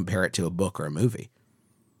different when you compare it to a book or a movie.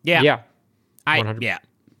 Yeah. Yeah. 100%.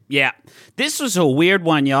 Yeah. This was a weird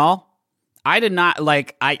one, y'all. I did not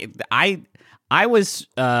like I was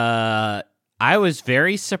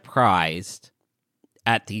very surprised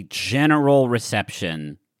at the general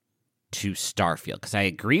reception to Starfield, because I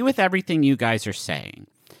agree with everything you guys are saying.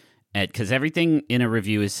 Because everything in a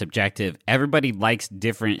review is subjective. Everybody likes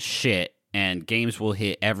different shit, and games will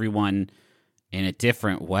hit everyone in a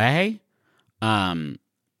different way.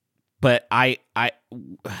 But I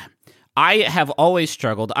have always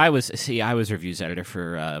struggled. I was reviews editor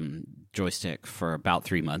for Joystick for about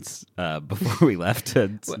 3 months before we left to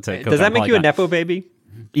go Does back that make you a Polygon. Nepo baby?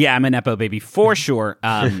 Yeah, I'm a Nepo baby for sure.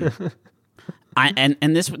 This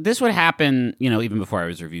would happen, you know, even before I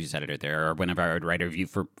was reviews editor there, or whenever I would write a review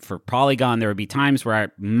for Polygon, there would be times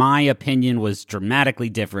where my opinion was dramatically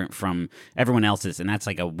different from everyone else's, and that's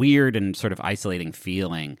like a weird and sort of isolating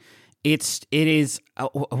feeling. It is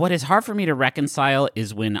what is hard for me to reconcile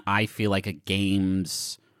is when I feel like a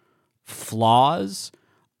game's flaws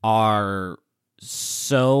are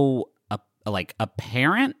so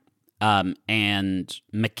apparent and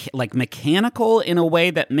mechanical in a way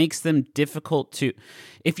that makes them difficult to.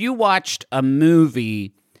 If you watched a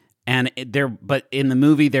movie But in the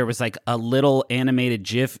movie, there was like a little animated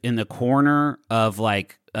GIF in the corner of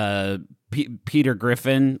like Peter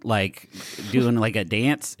Griffin like doing like a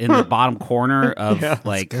dance in the bottom corner of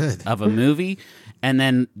of a movie. And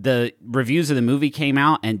then the reviews of the movie came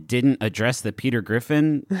out and didn't address the Peter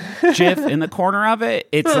Griffin GIF in the corner of it.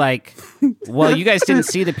 It's like, well, you guys didn't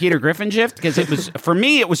see the Peter Griffin GIF because for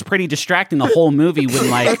me, it was pretty distracting the whole movie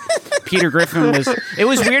when like Peter Griffin it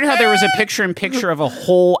was weird how there was a picture-in-picture of a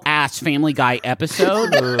whole ass Family Guy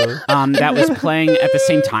episode that was playing at the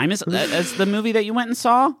same time as the movie that you went and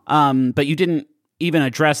saw. But you didn't even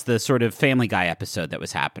address the sort of Family Guy episode that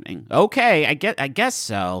was happening. Okay, I guess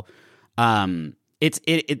so. That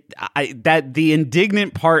the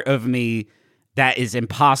indignant part of me that is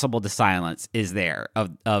impossible to silence is there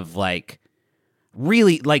of like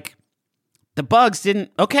really like the bugs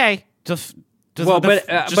didn't but here's what I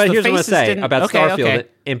want to say about Starfield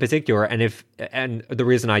in particular, and the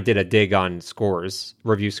reason I did a dig on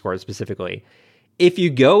review scores specifically. If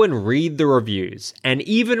you go and read the reviews, and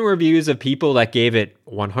even reviews of people that gave it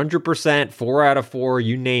 100%, 4 out of 4,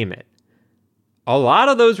 you name it, a lot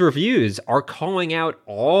of those reviews are calling out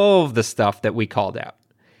all of the stuff that we called out.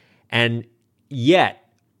 And yet,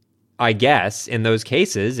 I guess, in those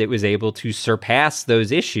cases, it was able to surpass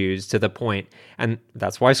those issues to the point, and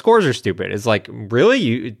that's why scores are stupid. It's like,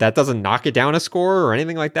 really? That doesn't knock it down a score or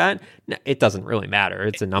anything like that? No, it doesn't really matter.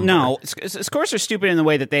 It's a number. No, scores are stupid in the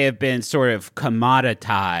way that they have been sort of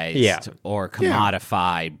commoditized or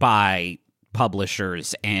commodified by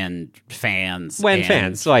publishers and fans.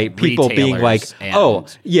 Fans, like people being like, oh,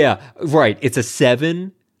 yeah, right, it's a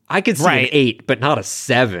 7. I could see an 8, but not a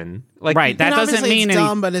 7. Like, right, that doesn't mean it's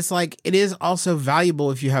dumb, but it's like it is also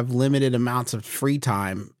valuable if you have limited amounts of free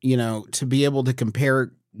time, to be able to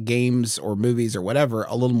compare games or movies or whatever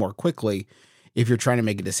a little more quickly if you're trying to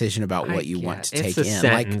make a decision about what you want to take in.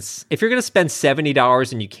 Sentence. If you're going to spend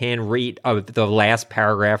 $70 and you can read the last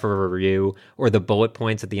paragraph of a review or the bullet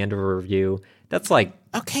points at the end of a review, that's like...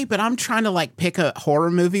 Okay, but I'm trying to like pick a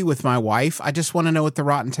horror movie with my wife. I just want to know what the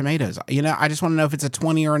Rotten Tomatoes are. I just want to know if it's a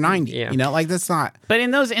 20 or a 90. Yeah. Like that's not... But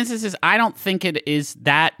in those instances, I don't think it is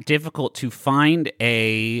that difficult to find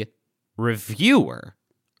a reviewer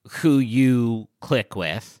who you click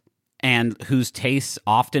with and whose tastes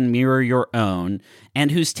often mirror your own, and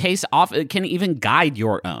whose tastes often can even guide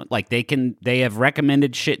your own. Like they have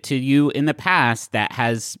recommended shit to you in the past that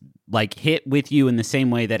has like hit with you in the same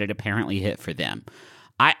way that it apparently hit for them.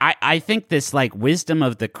 I think this like wisdom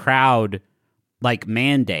of the crowd like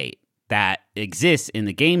mandate that exists in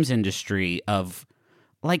the games industry of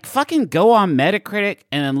like fucking go on Metacritic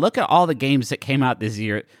and then look at all the games that came out this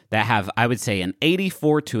year that have, I would say, an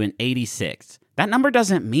 84 to an 86. That number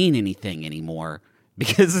doesn't mean anything anymore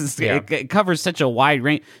because it covers such a wide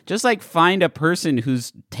range. Just like find a person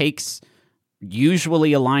whose takes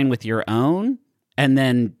usually align with your own, and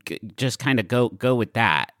then just kind of go with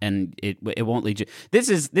that, and it won't lead you.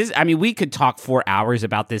 This. I mean, we could talk 4 hours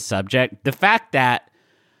about this subject. The fact that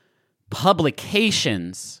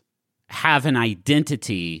publications have an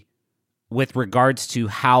identity with regards to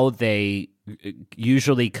how they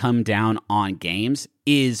usually come down on games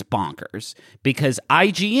is bonkers, because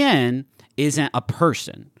IGN isn't a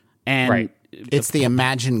person, and it's the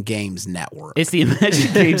Imagine Games Network. It's the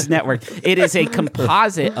Imagine Games Network. It is a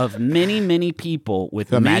composite of many people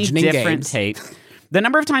with many different takes. The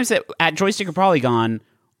number of times that at Joystick or Polygon,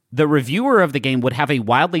 the reviewer of the game would have a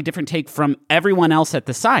wildly different take from everyone else at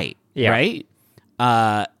the site, right?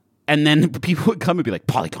 And then people would come and be like,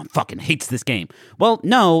 Polygon fucking hates this game. Well,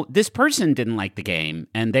 no, this person didn't like the game,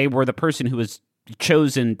 and they were the person who was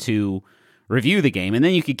chosen to review the game. And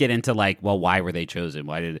then you could get into like, well, why were they chosen?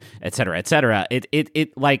 Why did, et cetera, et cetera.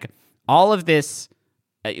 It like all of this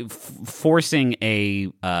forcing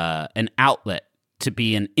an outlet to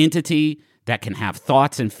be an entity that can have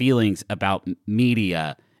thoughts and feelings about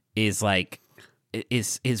media is like,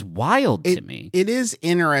 is wild to me. It is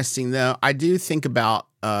interesting though. I do think about,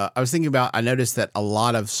 I noticed that a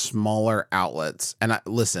lot of smaller outlets, and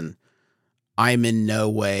I'm in no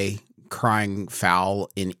way crying foul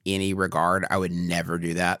in any regard. I would never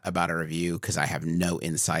do that about a review because I have no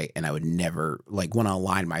insight, and I would never want to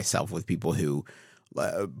align myself with people who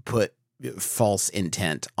put false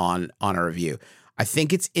intent on a review. I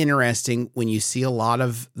think it's interesting when you see a lot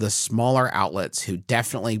of the smaller outlets who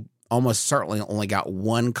definitely, almost certainly only got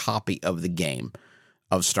one copy of the game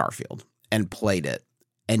of Starfield and played it,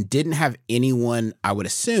 and didn't have anyone, I would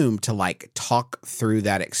assume, to like talk through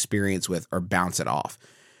that experience with or bounce it off.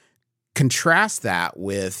 Contrast that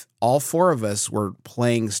with all 4 of us were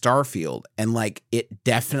playing Starfield, and like it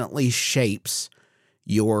definitely shapes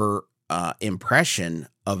your impression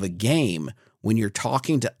of a game when you're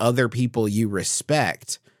talking to other people you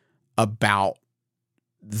respect about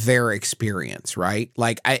their experience, right?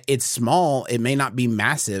 Like it's small, it may not be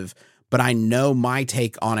massive, but I know my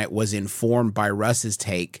take on it was informed by Russ's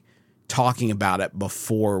take talking about it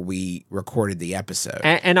before we recorded the episode.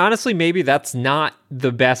 And honestly, maybe that's not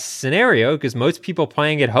the best scenario because most people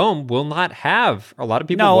playing at home will not have. A lot of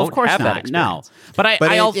people won't of course have not. that experience. No,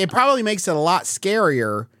 but it probably makes it a lot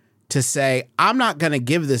scarier to say, I'm not going to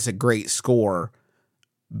give this a great score.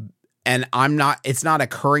 And it's not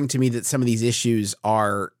occurring to me that some of these issues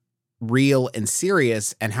are real and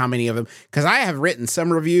serious, and how many of them, because I have written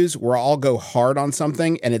some reviews where I'll go hard on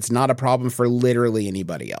something and it's not a problem for literally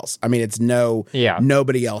anybody else. I mean, it's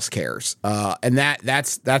nobody else cares. And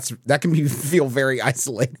that can feel very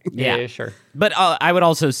isolating. Yeah, sure. But I would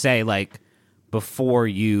also say, like, before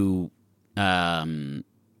you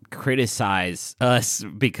criticize us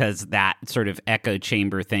because that sort of echo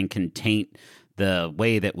chamber thing can taint the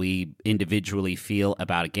way that we individually feel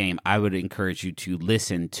about a game, I would encourage you to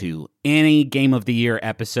listen to any Game of the Year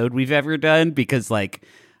episode we've ever done, because, like,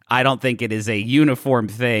 I don't think it is a uniform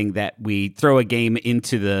thing that we throw a game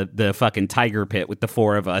into the fucking tiger pit with the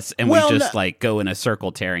four of us and we just like go in a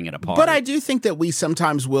circle tearing it apart. But I do think that we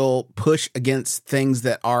sometimes will push against things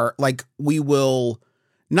that are like, we will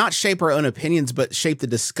not shape our own opinions, but shape the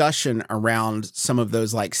discussion around some of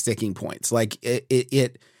those like sticking points. Like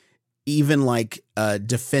it even like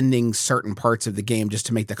defending certain parts of the game just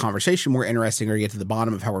to make the conversation more interesting or get to the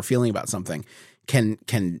bottom of how we're feeling about something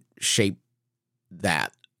can shape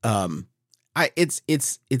that. It's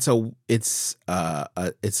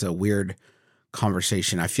a weird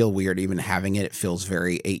conversation. I feel weird even having it. It feels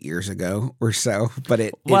very 8 years ago or so, but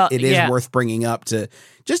it is worth bringing up to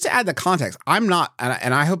add the context. I'm not,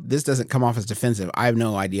 and I hope this doesn't come off as defensive. I have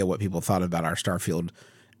no idea what people thought about our Starfield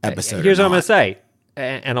episode. Here's what I'm going to say.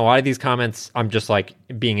 And a lot of these comments, I'm just like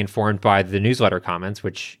being informed by the newsletter comments,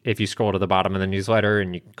 which if you scroll to the bottom of the newsletter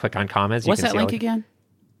and you click on comments, what's you can that see link again?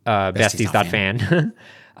 Besties.fan.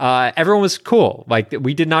 Everyone was cool. Like,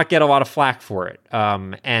 we did not get a lot of flack for it.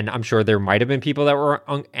 And I'm sure there might have been people that were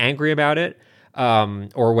angry about it,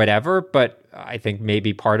 or whatever. But I think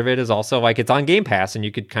maybe part of it is also like it's on Game Pass and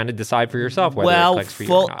you could kind of decide for yourself whether it clicks for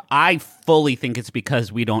you or not. I fully think it's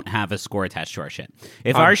because we don't have a score attached to our shit.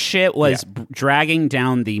 If our shit was dragging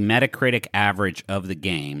down the Metacritic average of the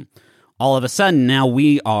game, all of a sudden now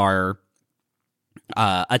we are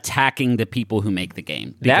attacking the people who make the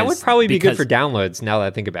game. That would probably be good for downloads now that I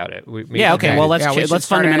think about it. Well, let's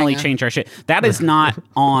fundamentally change our shit. That is not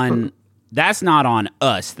on... That's not on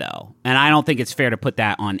us, though. And I don't think it's fair to put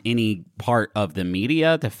that on any part of the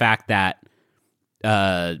media. The fact that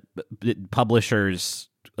publishers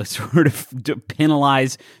sort of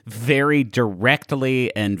penalize very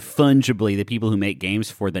directly and fungibly the people who make games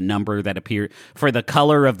for the number that for the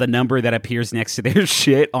color of the number that appears next to their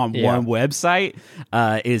shit on one website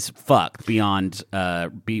is fucked beyond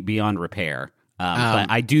repair. But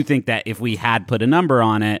I do think that if we had put a number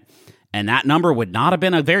on it, and that number would not have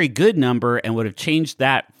been a very good number and would have changed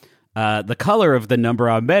that the color of the number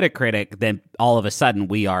on Metacritic, then all of a sudden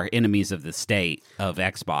we are enemies of the state of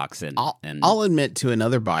Xbox. And I'll admit to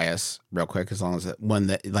another bias real quick, as long as one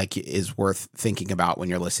that like is worth thinking about when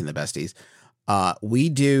you're listening to Besties. We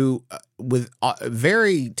do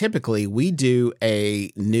very typically we do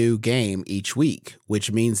a new game each week,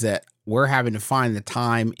 which means that we're having to find the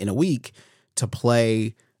time in a week to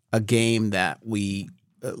play a game that we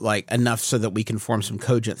like enough so that we can form some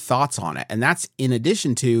cogent thoughts on it. And that's in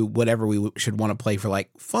addition to whatever we should want to play for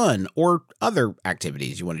like fun or other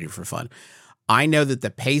activities you want to do for fun. I know that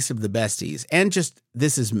the pace of the Besties, and just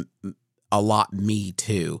this is a lot me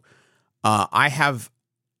too. I have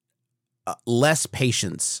less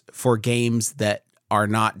patience for games that are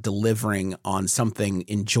not delivering on something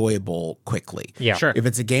enjoyable quickly. Yeah, sure. If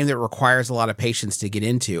it's a game that requires a lot of patience to get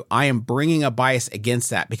into, I am bringing a bias against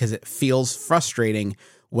that because it feels frustrating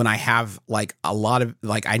when I have like a lot of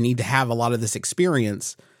like I need to have a lot of this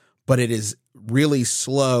experience, but it is really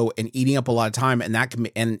slow and eating up a lot of time, and that can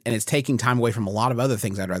be, and it's taking time away from a lot of other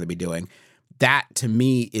things I'd rather be doing. That to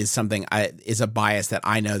me is something is a bias that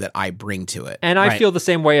I know that I bring to it. And I feel the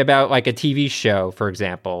same way about like a TV show, for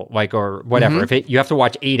example, like, or whatever. If you have to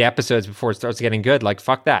watch 8 episodes before it starts getting good, like,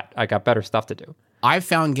 fuck that. I got better stuff to do. I've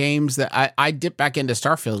found games that I dip back into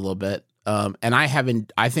Starfield a little bit. And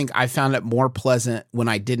I think I found it more pleasant when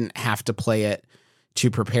I didn't have to play it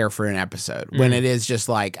to prepare for an episode. When it is just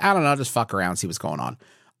like, I don't know, just fuck around, see what's going on.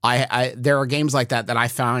 There are games like that I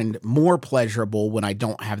find more pleasurable when I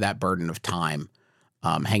don't have that burden of time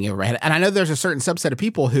hanging over my head. And I know there's a certain subset of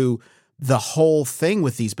people who the whole thing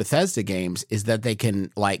with these Bethesda games is that they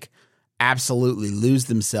can like absolutely lose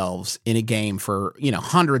themselves in a game for,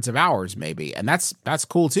 hundreds of hours maybe. And that's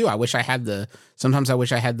cool too. I wish I had the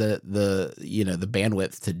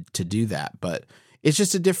bandwidth to do that, but it's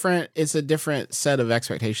just a different set of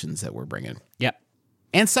expectations that we're bringing. Yep.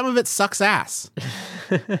 And some of it sucks ass.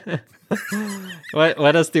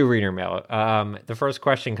 Let us do reader mail. The first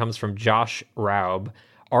question comes from Josh Raub.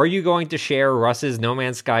 Are you going to share Russ's No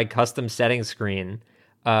Man's Sky custom settings screen?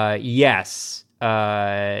 Yes.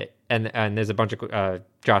 And there's a bunch of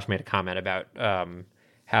Josh made a comment about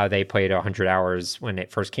how they played 100 hours when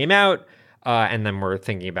it first came out, and then we're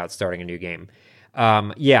thinking about starting a new game.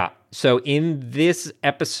 So in this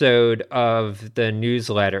episode of the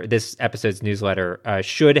newsletter, this episode's newsletter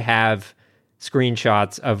should have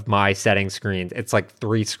screenshots of my settings screens. It's like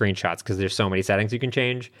 3 screenshots because there's so many settings you can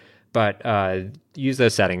change. But use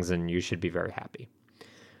those settings and you should be very happy.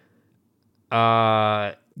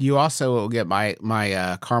 You also will get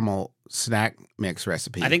my caramel snack mix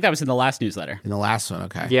recipe. I think that was in the last newsletter. In the last one,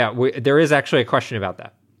 okay. Yeah, there is actually a question about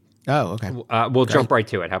that. Oh, okay. We'll jump right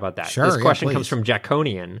to it. How about that? Sure. This question comes from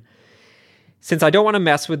Jaconian. Since I don't want to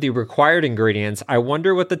mess with the required ingredients, I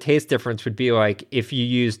wonder what the taste difference would be like if you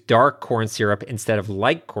use dark corn syrup instead of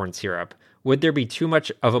light corn syrup. Would there be too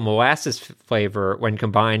much of a molasses flavor when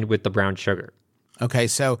combined with the brown sugar? Okay,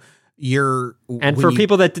 so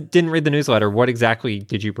people that didn't read the newsletter, what exactly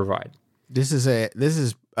did you provide? This is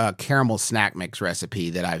a caramel snack mix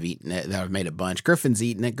recipe that I've eaten it, that I've made a bunch. Griffin's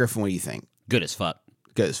eaten it. Griffin, what do you think? Good as fuck.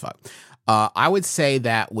 Good as fuck. I would say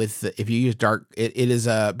that if you use dark, it is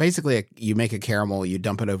basically you make a caramel, you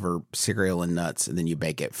dump it over cereal and nuts, and then you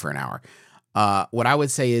bake it for an hour. What I would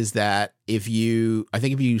say is that if you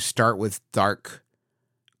start with dark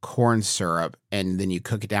corn syrup and then you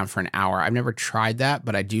cook it down for an hour, I've never tried that,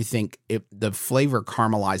 but I do think the flavor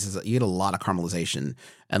caramelizes. You get a lot of caramelization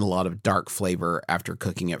and a lot of dark flavor after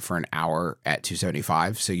cooking it for an hour at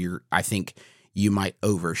 275. So I think you might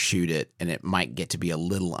overshoot it, and it might get to be a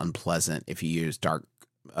little unpleasant if you use dark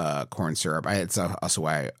corn syrup. It's also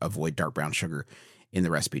why I avoid dark brown sugar in the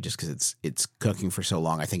recipe, just because it's cooking for so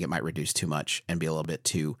long. I think it might reduce too much and be a little bit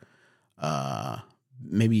too,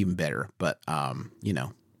 maybe even bitter. But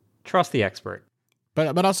trust the expert.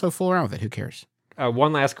 But also fool around with it. Who cares?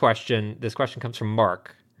 One last question. This question comes from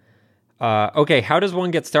Mark. Okay, how does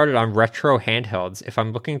one get started on retro handhelds? If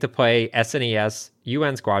I'm looking to play SNES,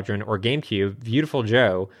 UN Squadron, or GameCube, Beautiful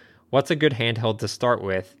Joe, what's a good handheld to start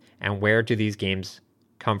with, and where do these games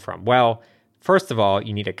come from? Well, first of all,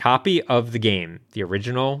 you need a copy of the game. The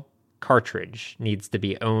original cartridge needs to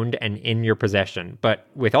be owned and in your possession. But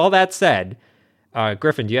with all that said,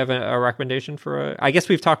 Griffin, do you have a recommendation for I guess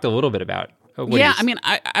we've talked a little bit about.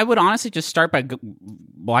 I would honestly just start by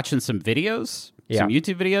watching some videos. Some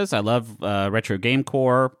YouTube videos. I love Retro Game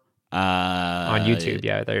Core. On YouTube,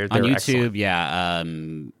 yeah. They're on YouTube, excellent. yeah.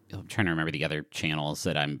 I'm trying to remember the other channels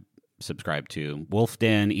that I'm subscribed to.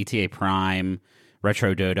 Wolfden, ETA Prime,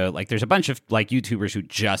 Retro Dodo. Like, there's a bunch of YouTubers who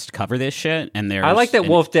just cover this shit. And I like that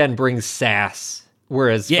Wolfden brings sass,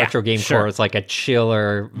 whereas Retro Game Core is like a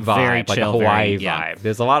chiller vibe, very like chill, a Hawaii vibe.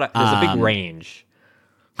 There's a big range.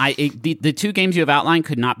 The 2 games you have outlined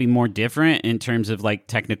could not be more different in terms of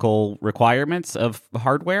technical requirements of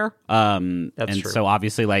hardware. That's true. So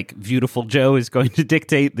obviously Beautiful Joe is going to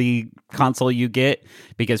dictate the console you get,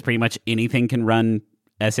 because pretty much anything can run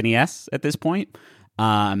SNES at this point.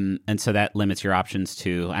 And so that limits your options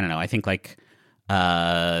to, I don't know, I think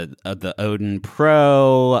the Odin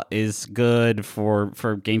Pro is good for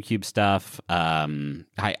GameCube stuff. I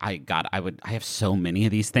have so many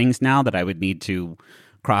of these things now that I would need to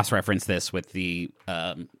cross-reference this with the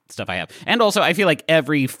stuff I have. And also, I feel like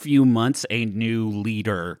every few months, a new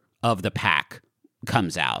leader of the pack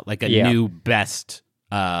comes out. Like a new best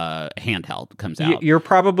handheld comes out. You're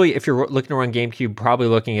probably, if you're looking to run GameCube, probably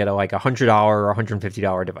looking at a $100 or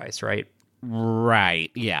 $150 device, right?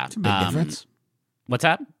 Right, yeah. It's a big difference. What's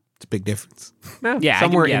that? It's a big difference. Yeah,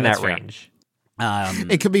 somewhere in that range.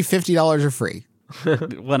 It could be $50 or free.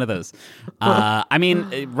 One of those.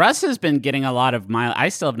 Russ has been getting a lot of mileage. I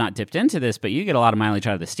still have not dipped into this, but you get a lot of mileage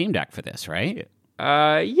out of the Steam Deck for this, right?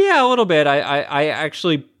 Yeah, a little bit. I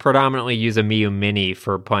actually predominantly use a Miu Mini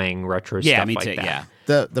for playing retro stuff me like too, that. Yeah.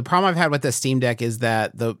 The problem I've had with the Steam Deck is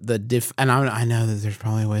that I know that there's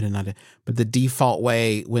probably a way to not do, but the default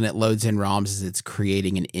way when it loads in ROMs is it's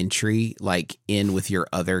creating an entry in with your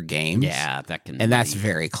other games. Yeah, that's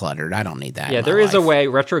very cluttered. I don't need that. Yeah, there is a way.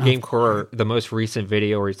 Retro Game Core, the most recent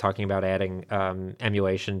video where he's talking about adding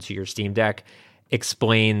emulation to your Steam Deck,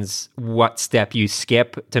 explains what step you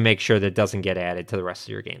skip to make sure that it doesn't get added to the rest of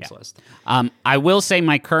your games list. I will say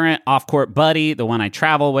my current off-court buddy, the one I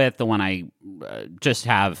travel with, the one I just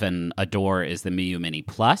have and adore, is the Miyu Mini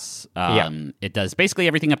Plus. It does basically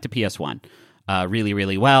everything up to PS1 really,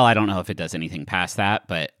 really well. I don't know if it does anything past that,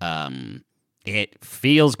 but it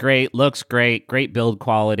feels great, looks great, great build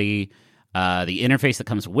quality. The interface that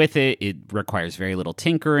comes with it requires very little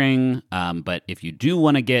tinkering, but if you do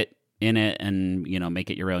want to get in it and make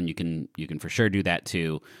it your own, you can for sure do that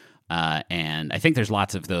too. And I think there's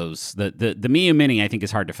lots of those. The Miyu Mini I think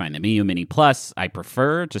is hard to find. The Miyu Mini Plus I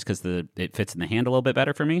prefer just because it fits in the hand a little bit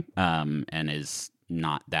better for me, and is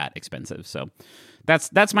not that expensive. So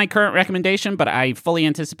that's my current recommendation. But I fully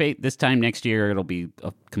anticipate this time next year it'll be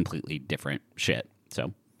a completely different shit.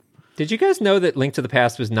 So, did you guys know that Link to the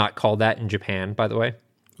Past was not called that in Japan? By the way,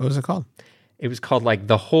 What was it called? it was called like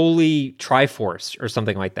the Holy Triforce or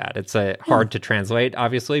something like that. It's hard to translate,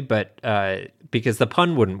 obviously, but because the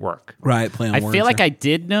pun wouldn't work. Right, play on I words feel like there. I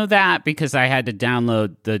did know that because I had to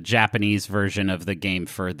download the Japanese version of the game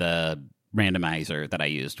for the randomizer that I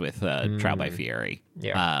used with Trial by Fieri.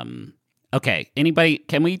 Yeah. Okay, anybody,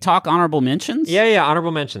 can we talk honorable mentions? Yeah,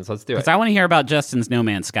 honorable mentions. Let's do it. Because I want to hear about Justin's No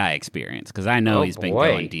Man's Sky experience, because I know Oh, he's been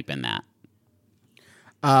boy. going deep in that.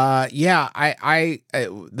 I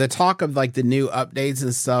the talk of like the new updates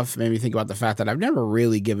and stuff made me think about the fact that I've never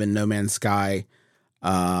really given No Man's Sky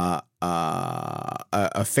a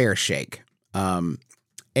fair shake.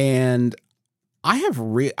 And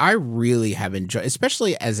I really have enjoyed,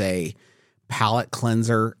 especially as a palate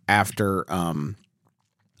cleanser after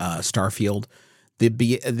Starfield,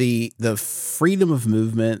 the freedom of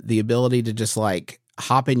movement, the ability to just like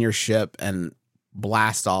hop in your ship and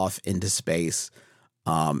blast off into space.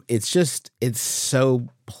 It's so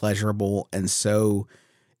pleasurable and so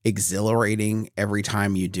exhilarating every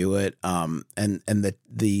time you do it. And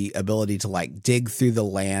the ability to like dig through the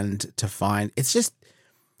land to find, it's just,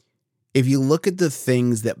 if you look at the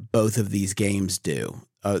things that both of these games do,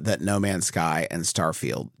 that No Man's Sky and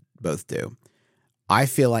Starfield both do, I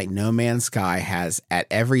feel like No Man's Sky has at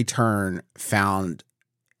every turn found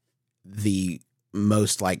the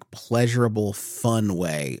most like pleasurable, fun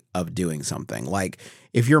way of doing something. Like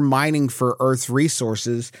if you're mining for Earth's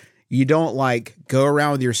resources, you don't like go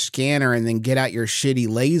around with your scanner and then get out your shitty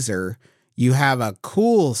laser. You have a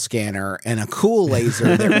cool scanner and a cool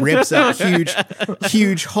laser that rips up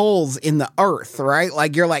huge holes in the earth, right?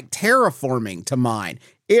 Like you're like terraforming to mine.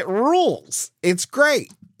 It rules. It's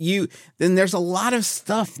great. Then there's a lot of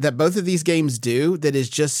stuff that both of these games do that is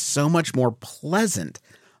just so much more pleasant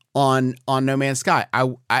on No Man's Sky.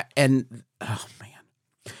 Oh man,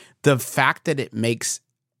 the fact that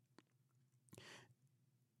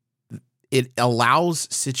it allows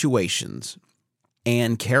situations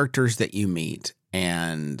and characters that you meet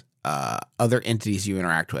and other entities you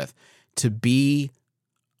interact with to be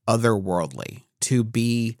otherworldly, to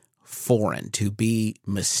be foreign, to be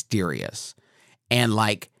mysterious. And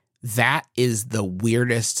like that is the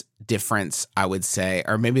weirdest difference, I would say,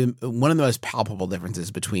 or maybe one of the most palpable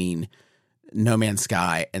differences between No Man's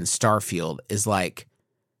Sky and Starfield is like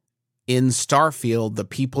in Starfield, the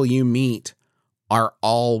people you meet are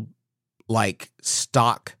all like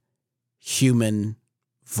stock human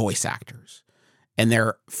voice actors. And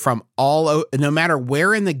they're from no matter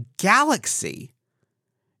where in the galaxy,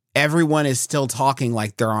 everyone is still talking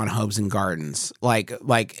like they're on Homes and Gardens, like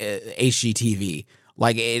HGTV.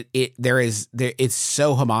 Like it's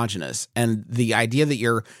so homogenous. And the idea that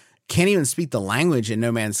you can't even speak the language in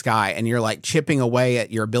No Man's Sky and you're like chipping away at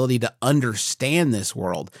your ability to understand this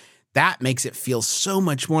world, that makes it feel so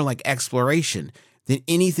much more like exploration than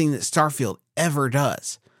anything that Starfield ever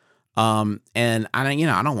does. And I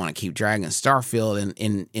don't want to keep dragging Starfield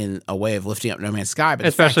in a way of lifting up No Man's Sky, but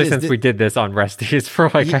especially since we did this on Resties for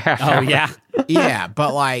like a half hour. Oh yeah. Yeah,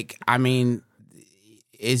 but like, I mean,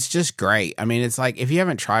 it's just great. I mean, it's like, if you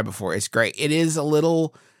haven't tried before, it's great. It is a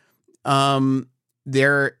little,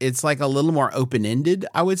 it's like a little more open-ended,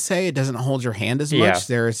 I would say. It doesn't hold your hand as much. Yeah.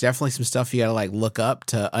 There's definitely some stuff you got to like look up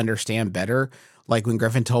to understand better. Like when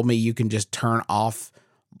Griffin told me you can just turn off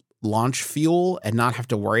launch fuel and not have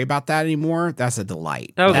to worry about that anymore. That's a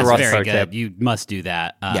delight. That was That's a rough very start good. tip. You must do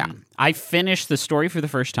that. Yeah. I finished the story for the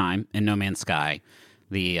first time in No Man's Sky.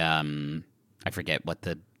 The I forget what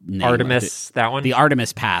the name Artemis, that one? The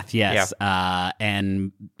Artemis Path, yes.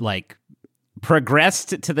 And like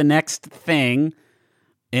progressed to the next thing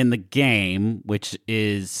in the game, which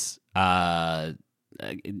is I'm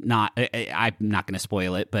not going to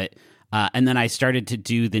spoil it, but and then I started to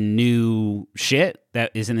do the new shit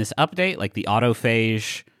that is in this update, like the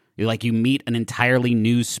autophage. You meet an entirely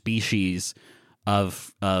new species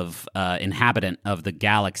inhabitant of the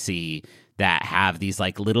galaxy that have these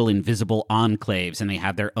like little invisible enclaves, and they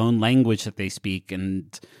have their own language that they speak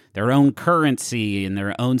and their own currency and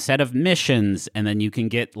their own set of missions. And then you can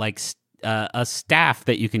get like a staff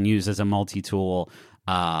that you can use as a multi-tool.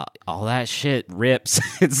 All that shit rips.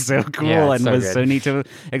 It's so cool and so was good. So neat to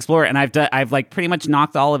explore. And I've like pretty much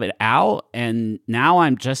knocked all of it out, and now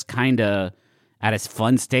I'm just kind of at a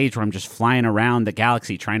fun stage where I'm just flying around the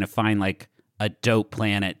galaxy trying to find like a dope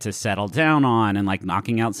planet to settle down on, and like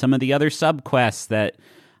knocking out some of the other subquests that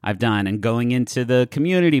I've done, and going into the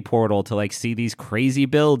community portal to like see these crazy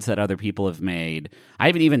builds that other people have made. I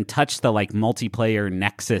haven't even touched the like multiplayer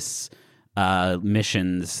Nexus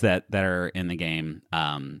missions that are in the game.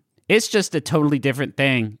 It's just a totally different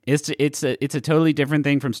thing. It's a totally different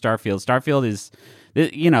thing from Starfield. Starfield is,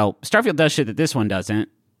 Starfield does shit that this one doesn't.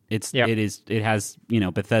 It has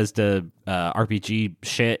Bethesda RPG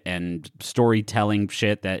shit and storytelling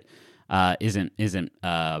shit that isn't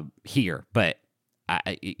here. But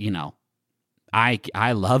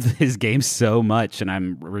I love this game so much, and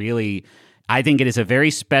I think it is a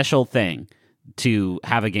very special thing to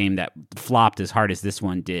have a game that flopped as hard as this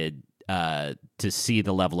one did, to see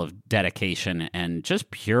the level of dedication and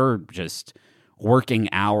just pure working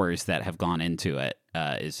hours that have gone into it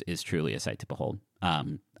is truly a sight to behold.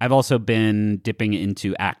 I've also been dipping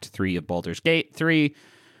into Act 3 of Baldur's Gate 3,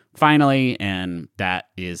 finally, and that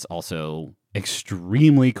is also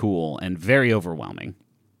extremely cool and very overwhelming.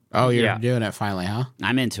 Oh, you're doing it finally, huh?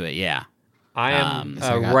 I'm into it, yeah. I am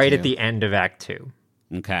right at the end of Act 2.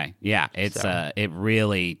 Okay, yeah, it's it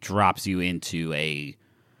really drops you into a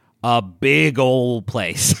big old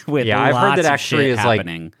place with I've heard that Act 3 is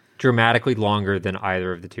happening. Like dramatically longer than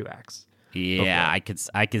either of the two acts. Yeah, okay.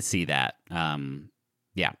 I could see that.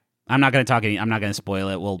 Yeah, I'm not going to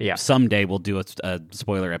spoil it. Someday we'll do a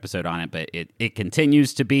spoiler episode on it, but it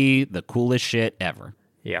continues to be the coolest shit ever.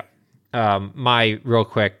 Yeah. My real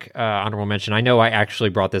quick honorable mention, I know I actually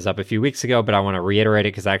brought this up a few weeks ago, but I want to reiterate it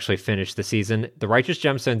because I actually finished the season. The Righteous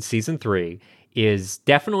Gemstones Season 3 is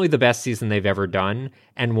definitely the best season they've ever done,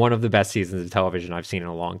 and one of the best seasons of television I've seen in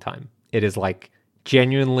a long time. It is like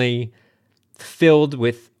genuinely filled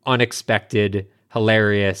with unexpected,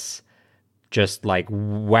 hilarious, just like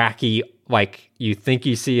wacky, like you think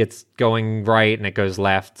you see it's going right and it goes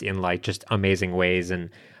left in like just amazing ways, and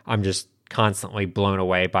I'm just constantly blown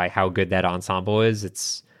away by how good that ensemble is.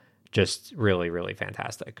 It's just really, really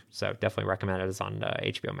fantastic. So definitely recommend it. It's on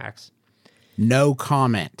HBO Max. No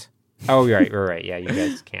comment. Oh, right. Yeah, you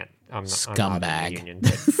guys can't. I'm scumbag. not in the union,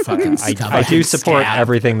 but, fucking scumbag. I do support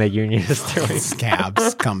everything the union is doing.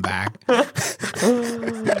 Scabs, come back.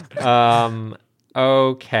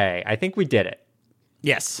 Okay, I think we did it.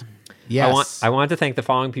 Yes. Yes. I want to thank the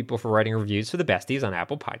following people for writing reviews for the besties on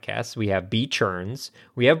Apple Podcasts. We have B. Churns,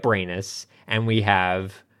 we have Brainus, and we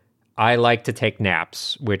have I Like to Take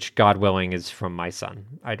Naps, which, God willing, is from my son.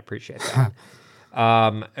 I'd appreciate that.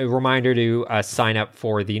 A reminder to sign up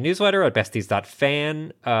for the newsletter at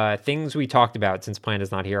besties.fan. Things we talked about, since Plan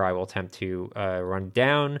is not here, I will attempt to run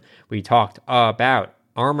down. We talked about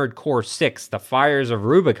Armored Core 6, The Fires of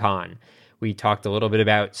Rubicon. We talked a little bit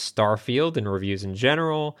about Starfield and reviews in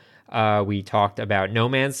general. We talked about No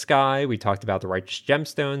Man's Sky. We talked about the Righteous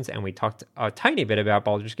Gemstones, and we talked a tiny bit about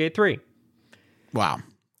Baldur's Gate 3. Wow.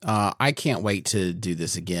 I can't wait to do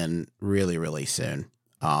this again really, really soon.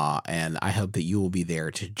 And I hope that you will be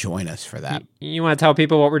there to join us for that. You want to tell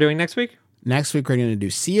people what we're doing next week? Next week, we're going to do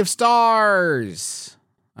Sea of Stars.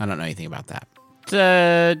 I don't know anything about that. It's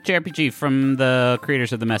a JRPG from the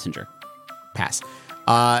creators of The Messenger. Pass.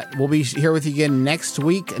 We'll be here with you again next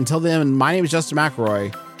week. Until then, my name is Justin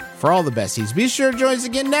McElroy. For all the besties, be sure to join us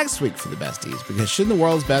again next week for the besties, because shouldn't the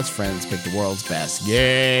world's best friends pick the world's best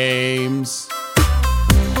games?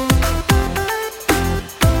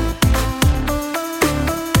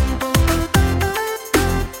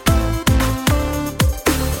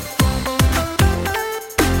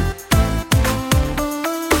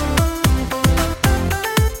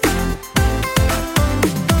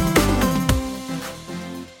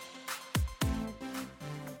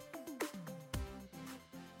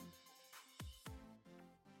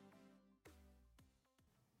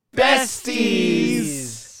 Besties!